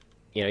things that,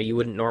 you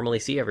wouldn't normally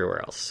see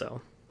everywhere else.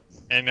 So.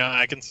 And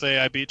I can say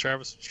I beat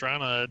Travis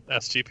Pastrana at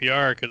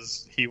STPR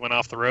because he went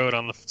off the road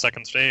on the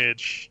second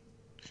stage,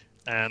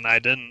 and I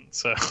didn't.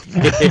 So.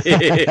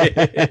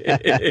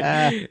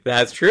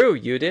 That's true.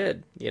 You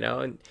did.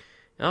 And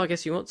I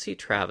guess you won't see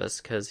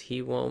Travis because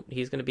he's going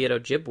to be at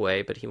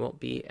Ojibwe, but he won't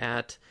be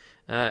at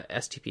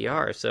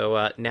STPR.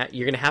 So now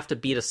you're going to have to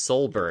beat a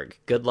Solberg.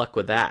 Good luck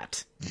with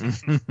that.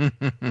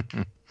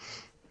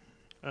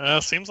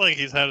 Seems like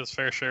he's had his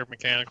fair share of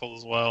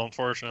mechanicals as well,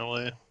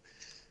 unfortunately.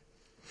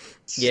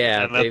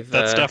 Yeah, and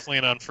that's definitely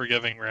an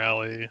unforgiving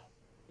rally.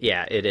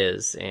 Yeah, it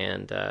is,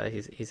 and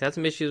he's had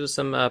some issues with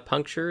some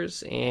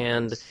punctures,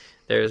 and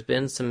there's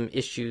been some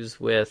issues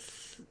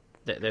with.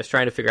 They're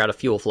trying to figure out a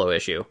fuel flow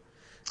issue,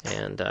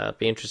 and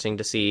be interesting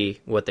to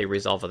see what they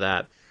resolve with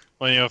that.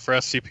 Well, for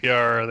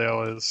STPR, they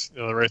always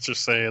the racers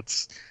say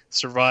it's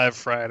survive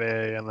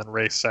Friday and then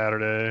race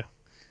Saturday.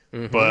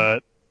 Mm-hmm.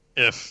 But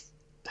if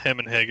him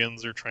and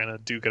Higgins are trying to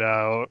duke it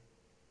out,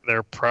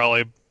 they're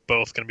probably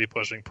both going to be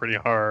pushing pretty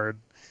hard,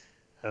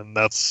 and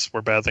that's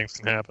where bad things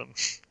can happen.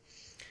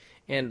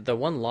 And the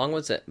one long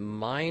one's at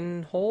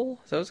Mine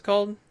Hole? Is that what it's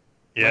called?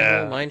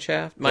 Yeah. Mine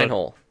Shaft? Mine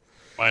Hole.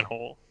 Mine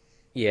Hole.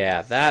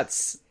 Yeah,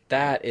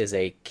 that is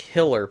a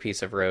killer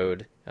piece of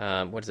road.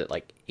 What is it,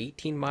 like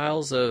 18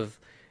 miles of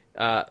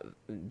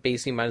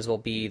basically might as well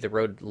be the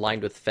road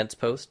lined with fence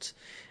posts.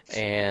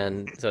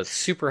 And so it's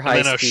super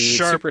high speed,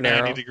 super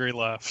narrow. 90-degree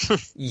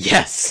left.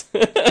 Yes.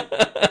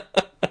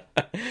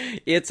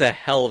 It's a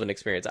hell of an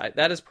experience.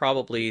 That is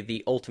probably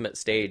the ultimate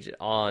stage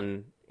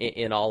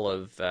in all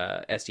of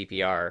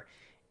STPR.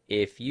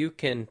 If you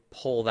can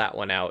pull that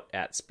one out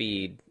at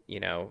speed,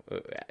 you're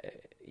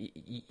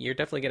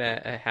definitely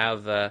going to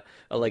have a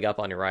leg up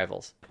on your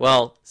rivals.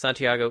 Well,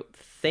 Santiago,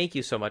 thank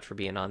you so much for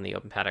being on the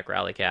Open Paddock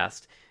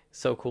Rallycast.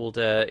 So cool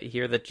to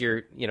hear that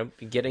you're,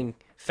 getting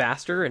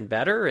faster and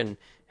better, and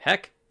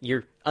heck,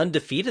 you're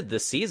undefeated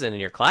this season in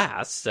your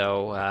class.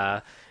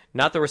 So,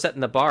 not that we're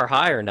setting the bar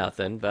high or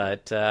nothing,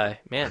 but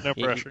man, no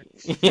pressure.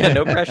 Yeah,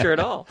 no pressure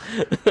at all.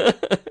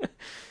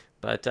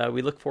 But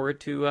we look forward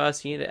to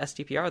seeing you at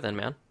STPR then,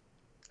 man.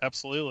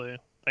 Absolutely.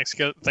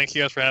 Thank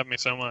you guys for having me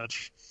so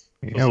much.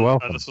 You're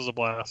welcome. This was a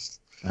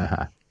blast.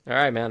 Uh-huh. All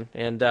right, man.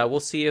 And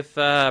we'll see if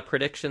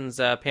predictions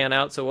pan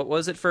out. So what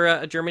was it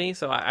for Germany?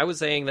 So I was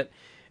saying that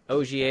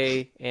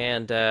Ogier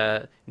and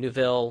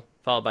Neuville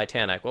followed by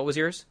Tanak. What was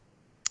yours?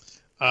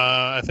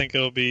 I think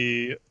we'll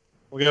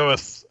go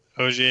with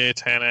Ogier,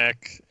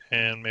 Tanak,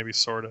 and maybe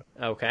Sorda.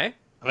 Okay.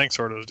 I think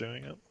Sorda was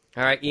doing it.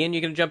 All right, Ian,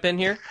 you going to jump in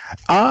here?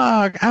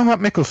 How about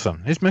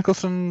Mickelson? Is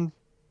Mickelson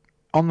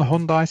on the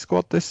Hyundai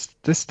squad this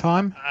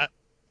time?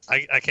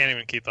 I can't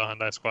even keep the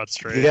Hyundai squad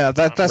straight. Yeah,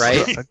 that's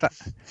Right?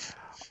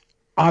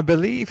 I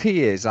believe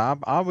he is.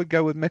 I would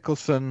go with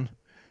Mickelson,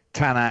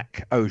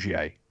 Tanak,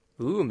 Ogier.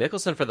 Ooh,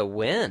 Mickelson for the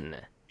win.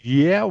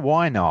 Yeah,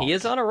 why not? He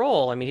is on a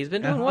roll. I mean, he's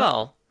been doing Uh-huh.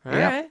 well. All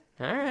Yep. right,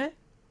 all right.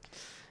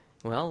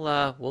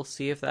 Well, we'll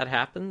see if that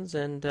happens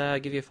and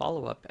give you a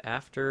follow-up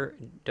after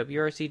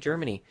WRC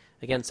Germany.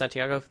 Again,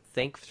 Santiago,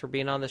 thanks for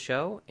being on the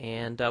show,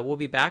 and we'll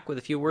be back with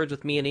a few words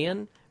with me and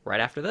Ian right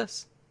after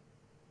this.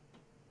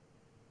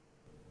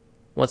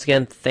 Once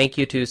again, thank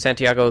you to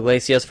Santiago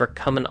Iglesias for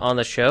coming on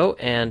the show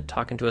and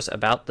talking to us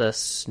about the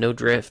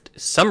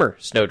Summer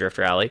Snowdrift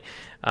Rally.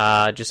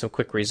 Just some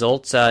quick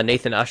results.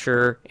 Nathan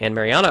Usher and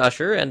Mariana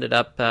Usher ended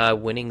up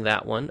winning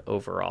that one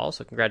overall,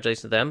 so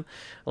congratulations to them.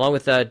 Along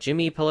with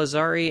Jimmy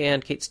Pelizzari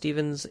and Kate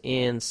Stevens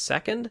in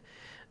second,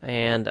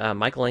 and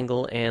Michael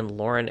Engel and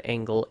Lauren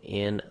Engel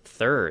in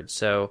third.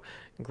 So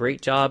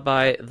great job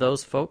by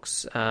those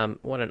folks.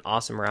 What an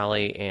awesome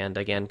rally, and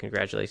again,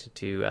 congratulations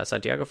to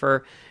Santiago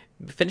for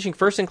finishing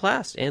first in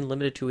class in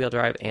limited two-wheel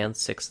drive and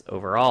sixth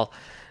overall.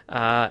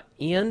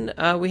 Ian,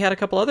 we had a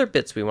couple other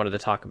bits we wanted to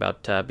talk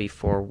about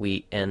before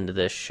we end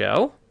this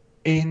show.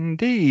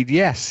 Indeed,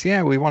 yes,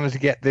 yeah. We wanted to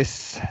get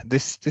this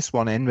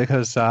one in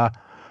because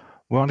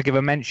we want to give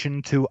a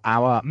mention to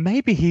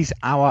maybe he's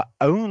our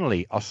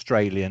only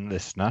Australian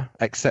listener,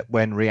 except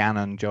when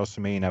Rhiannon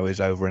Gelsomino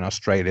is over in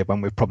Australia, when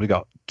we've probably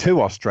got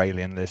 2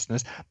 Australian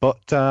listeners.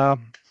 But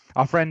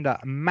our friend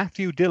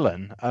Matthew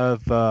Dillon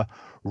of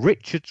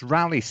Richard's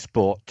Rally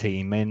Sport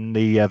team in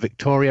the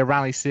Victoria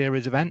Rally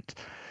Series event,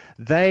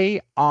 they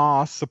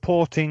are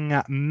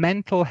supporting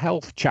mental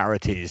health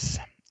charities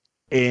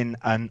in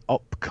an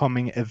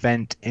upcoming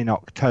event in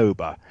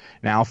October.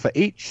 Now, for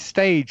each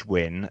stage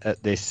win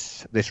at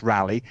this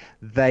rally,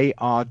 they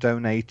are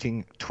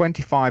donating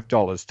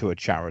 $25 to a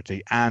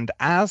charity. And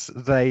as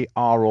they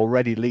are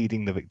already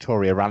leading the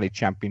Victoria Rally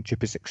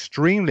Championship, it's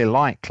extremely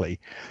likely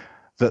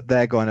that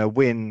they're going to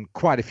win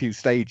quite a few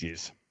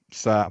stages.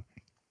 So,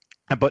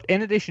 but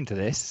in addition to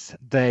this,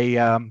 they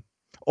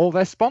all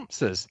their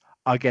sponsors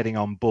are getting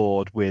on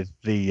board with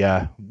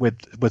the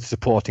with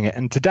supporting it.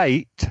 And to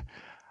date,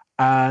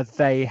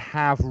 they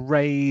have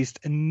raised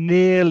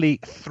nearly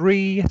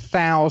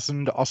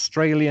 3,000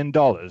 Australian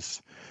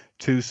dollars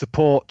to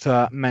support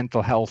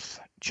mental health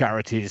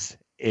charities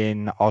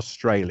in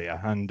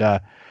Australia. And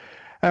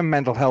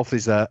mental health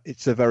is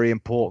it's a very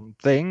important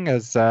thing,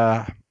 as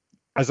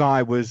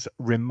I was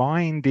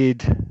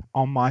reminded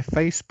on my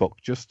Facebook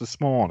just this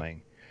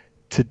morning.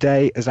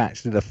 Today is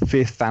actually the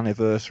 5th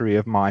anniversary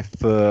of my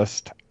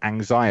first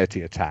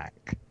anxiety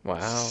attack. Wow.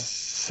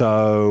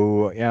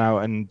 So,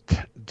 and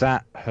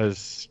that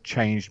has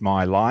changed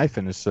my life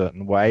in a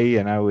certain way.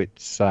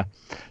 It's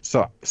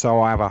so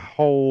I have a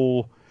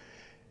whole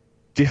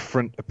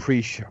different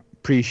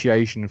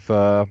appreciation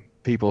for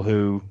people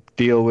who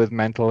deal with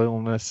mental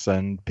illness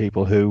and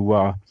people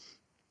who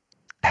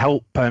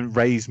help and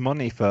raise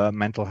money for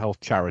mental health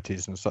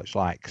charities and such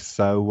like.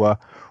 So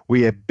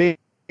we a big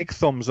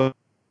thumbs up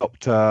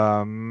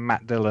to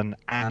Matt Dillon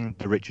and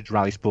the Richards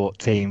Rally Sport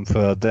team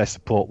for their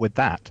support with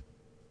that.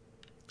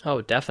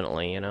 Oh,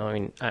 definitely. I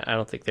mean, I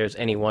don't think there's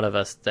any one of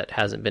us that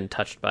hasn't been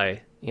touched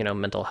by,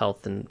 mental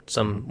health in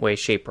some way,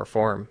 shape, or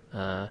form.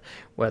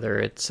 Whether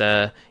it's,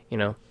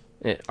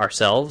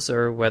 ourselves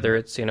or whether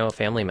it's, a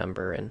family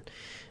member. And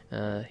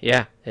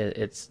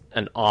it's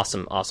an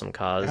awesome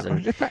cause.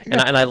 And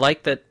I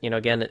like that,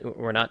 again,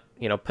 we're not,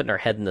 putting our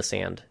head in the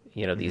sand,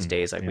 these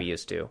days like we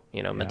used to.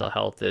 Mental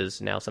health is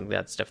now something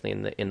that's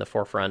definitely in the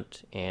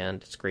forefront,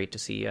 and it's great to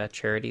see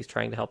charities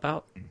trying to help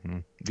out. Mm-hmm.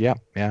 Yeah,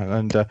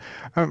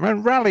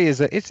 and rally is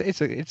it's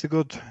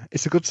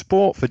a good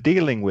sport for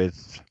dealing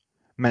with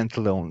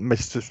mental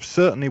illness,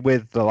 certainly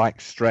with the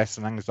stress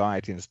and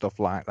anxiety and stuff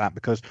like that,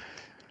 because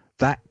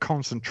that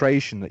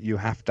concentration that you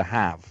have to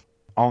have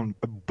on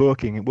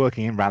working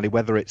in rally,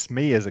 whether it's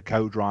me as a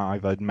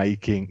co-driver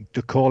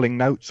calling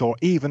notes, or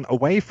even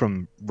away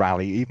from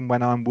rally, even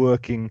when I'm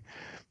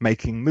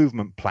making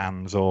movement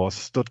plans or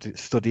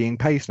studying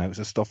pace notes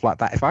and stuff like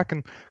that, if I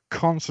can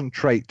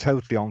concentrate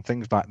totally on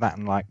things like that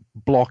and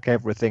block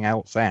everything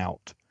else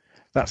out,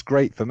 that's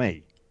great for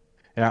me.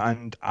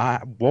 And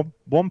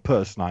one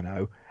person I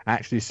know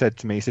actually said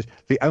to me, he says,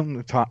 the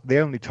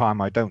only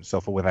time I don't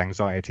suffer with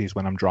anxiety is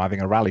when I'm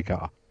driving a rally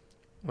car.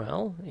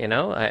 Well,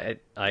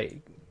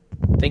 I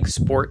think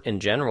sport in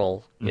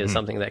general is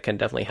something that can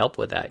definitely help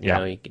with that. You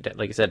know,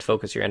 like you said,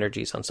 focus your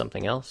energies on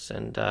something else.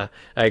 And I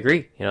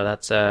agree.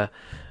 That's a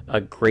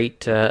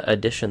great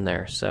addition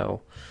there.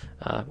 So,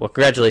 well,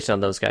 congratulations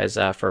on those guys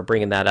for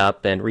bringing that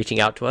up and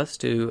reaching out to us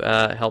to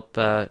help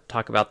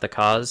talk about the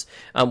cause.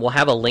 We'll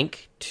have a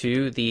link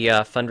to the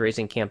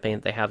fundraising campaign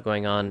that they have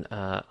going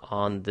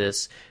on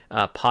this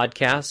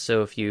podcast.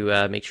 So if you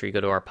make sure you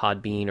go to our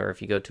Podbean, or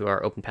if you go to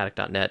our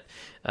openpaddock.net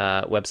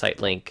website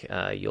link,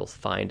 you'll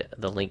find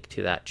the link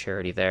to that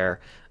charity there.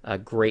 A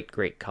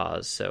great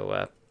cause.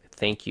 So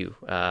thank you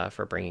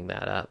for bringing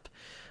that up.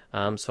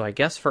 So I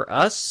guess for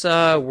us,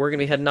 we're going to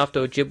be heading off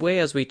to Ojibwe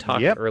as we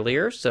talked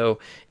earlier. So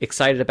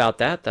excited about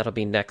that. That'll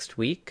be next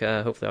week.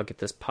 Hopefully I'll get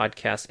this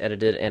podcast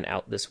edited and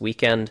out this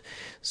weekend.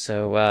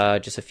 So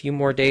just a few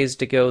more days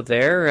to go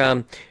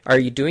there. Are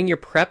you doing your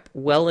prep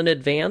well in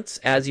advance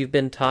as you've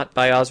been taught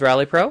by Oz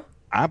Rally Pro?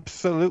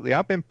 Absolutely.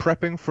 I've been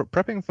prepping for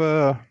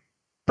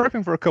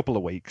a couple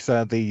of weeks.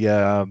 I've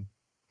been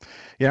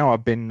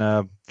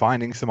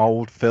finding some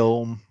old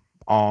film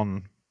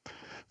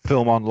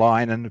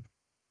online and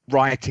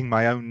writing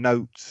my own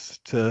notes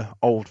to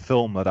old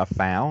film that I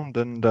found,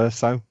 and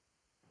I've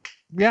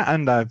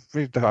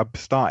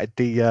started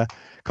of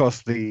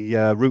course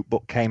the route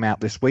book came out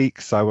this week,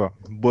 so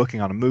I'm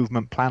working on a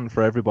movement plan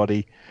for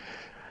everybody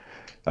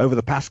over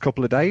the past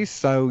couple of days.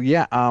 So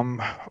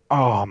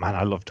oh man,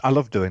 I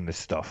love doing this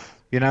stuff.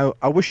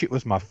 I wish it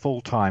was my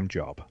full-time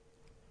job.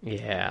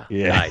 Yeah.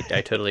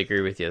 I totally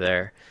agree with you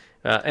there.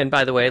 And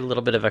by the way, a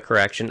little bit of a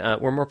correction.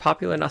 We're more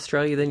popular in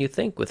Australia than you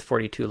think, with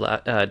 42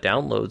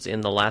 downloads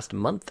in the last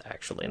month,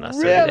 actually, in the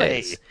last 30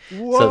 days.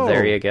 Whoa. So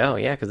there you go.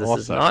 Yeah, because this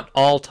Awesome. is not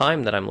all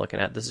time that I'm looking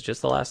at. This is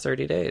just the last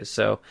 30 days.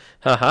 So,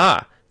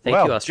 haha.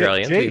 Thank you,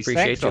 Australians. We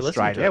appreciate you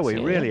listening to us.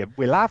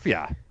 We love you.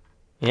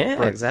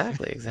 Yeah,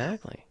 exactly.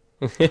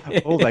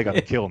 Oh, they're going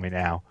to kill me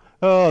now.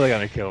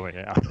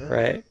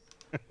 Right.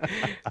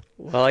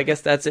 Well, I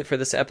guess that's it for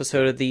this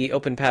episode of the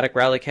Open Paddock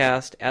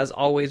Rallycast. As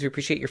always, we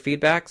appreciate your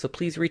feedback, so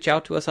please reach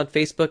out to us on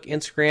Facebook,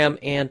 Instagram,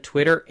 and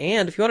Twitter.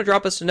 And if you want to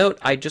drop us a note,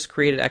 I just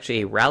created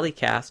actually a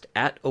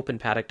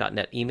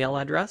rallycast@openpaddock.net email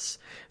address,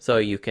 so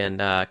you can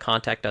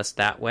contact us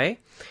that way.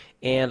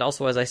 And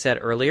also, as I said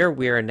earlier,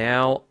 we are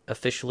now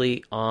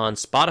officially on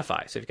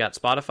Spotify. So if you've got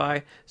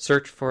Spotify,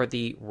 search for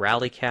the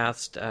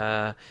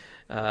Rallycast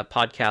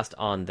podcast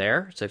on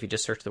there. So if you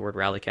just search the word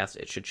Rallycast,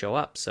 it should show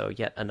up. So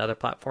yet another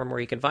platform where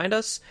you can find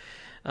us.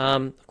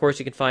 Of course,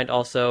 you can find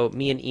also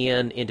me and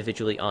Ian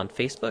individually on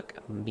Facebook,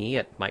 me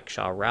at Mike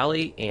Shaw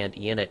Rally, and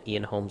Ian at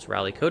Ian Holmes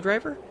Rally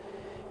Co-Driver.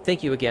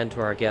 Thank you again to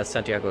our guest,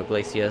 Santiago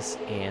Iglesias.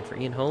 And for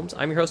Ian Holmes,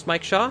 I'm your host,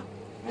 Mike Shaw.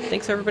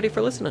 Thanks, everybody,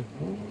 for listening.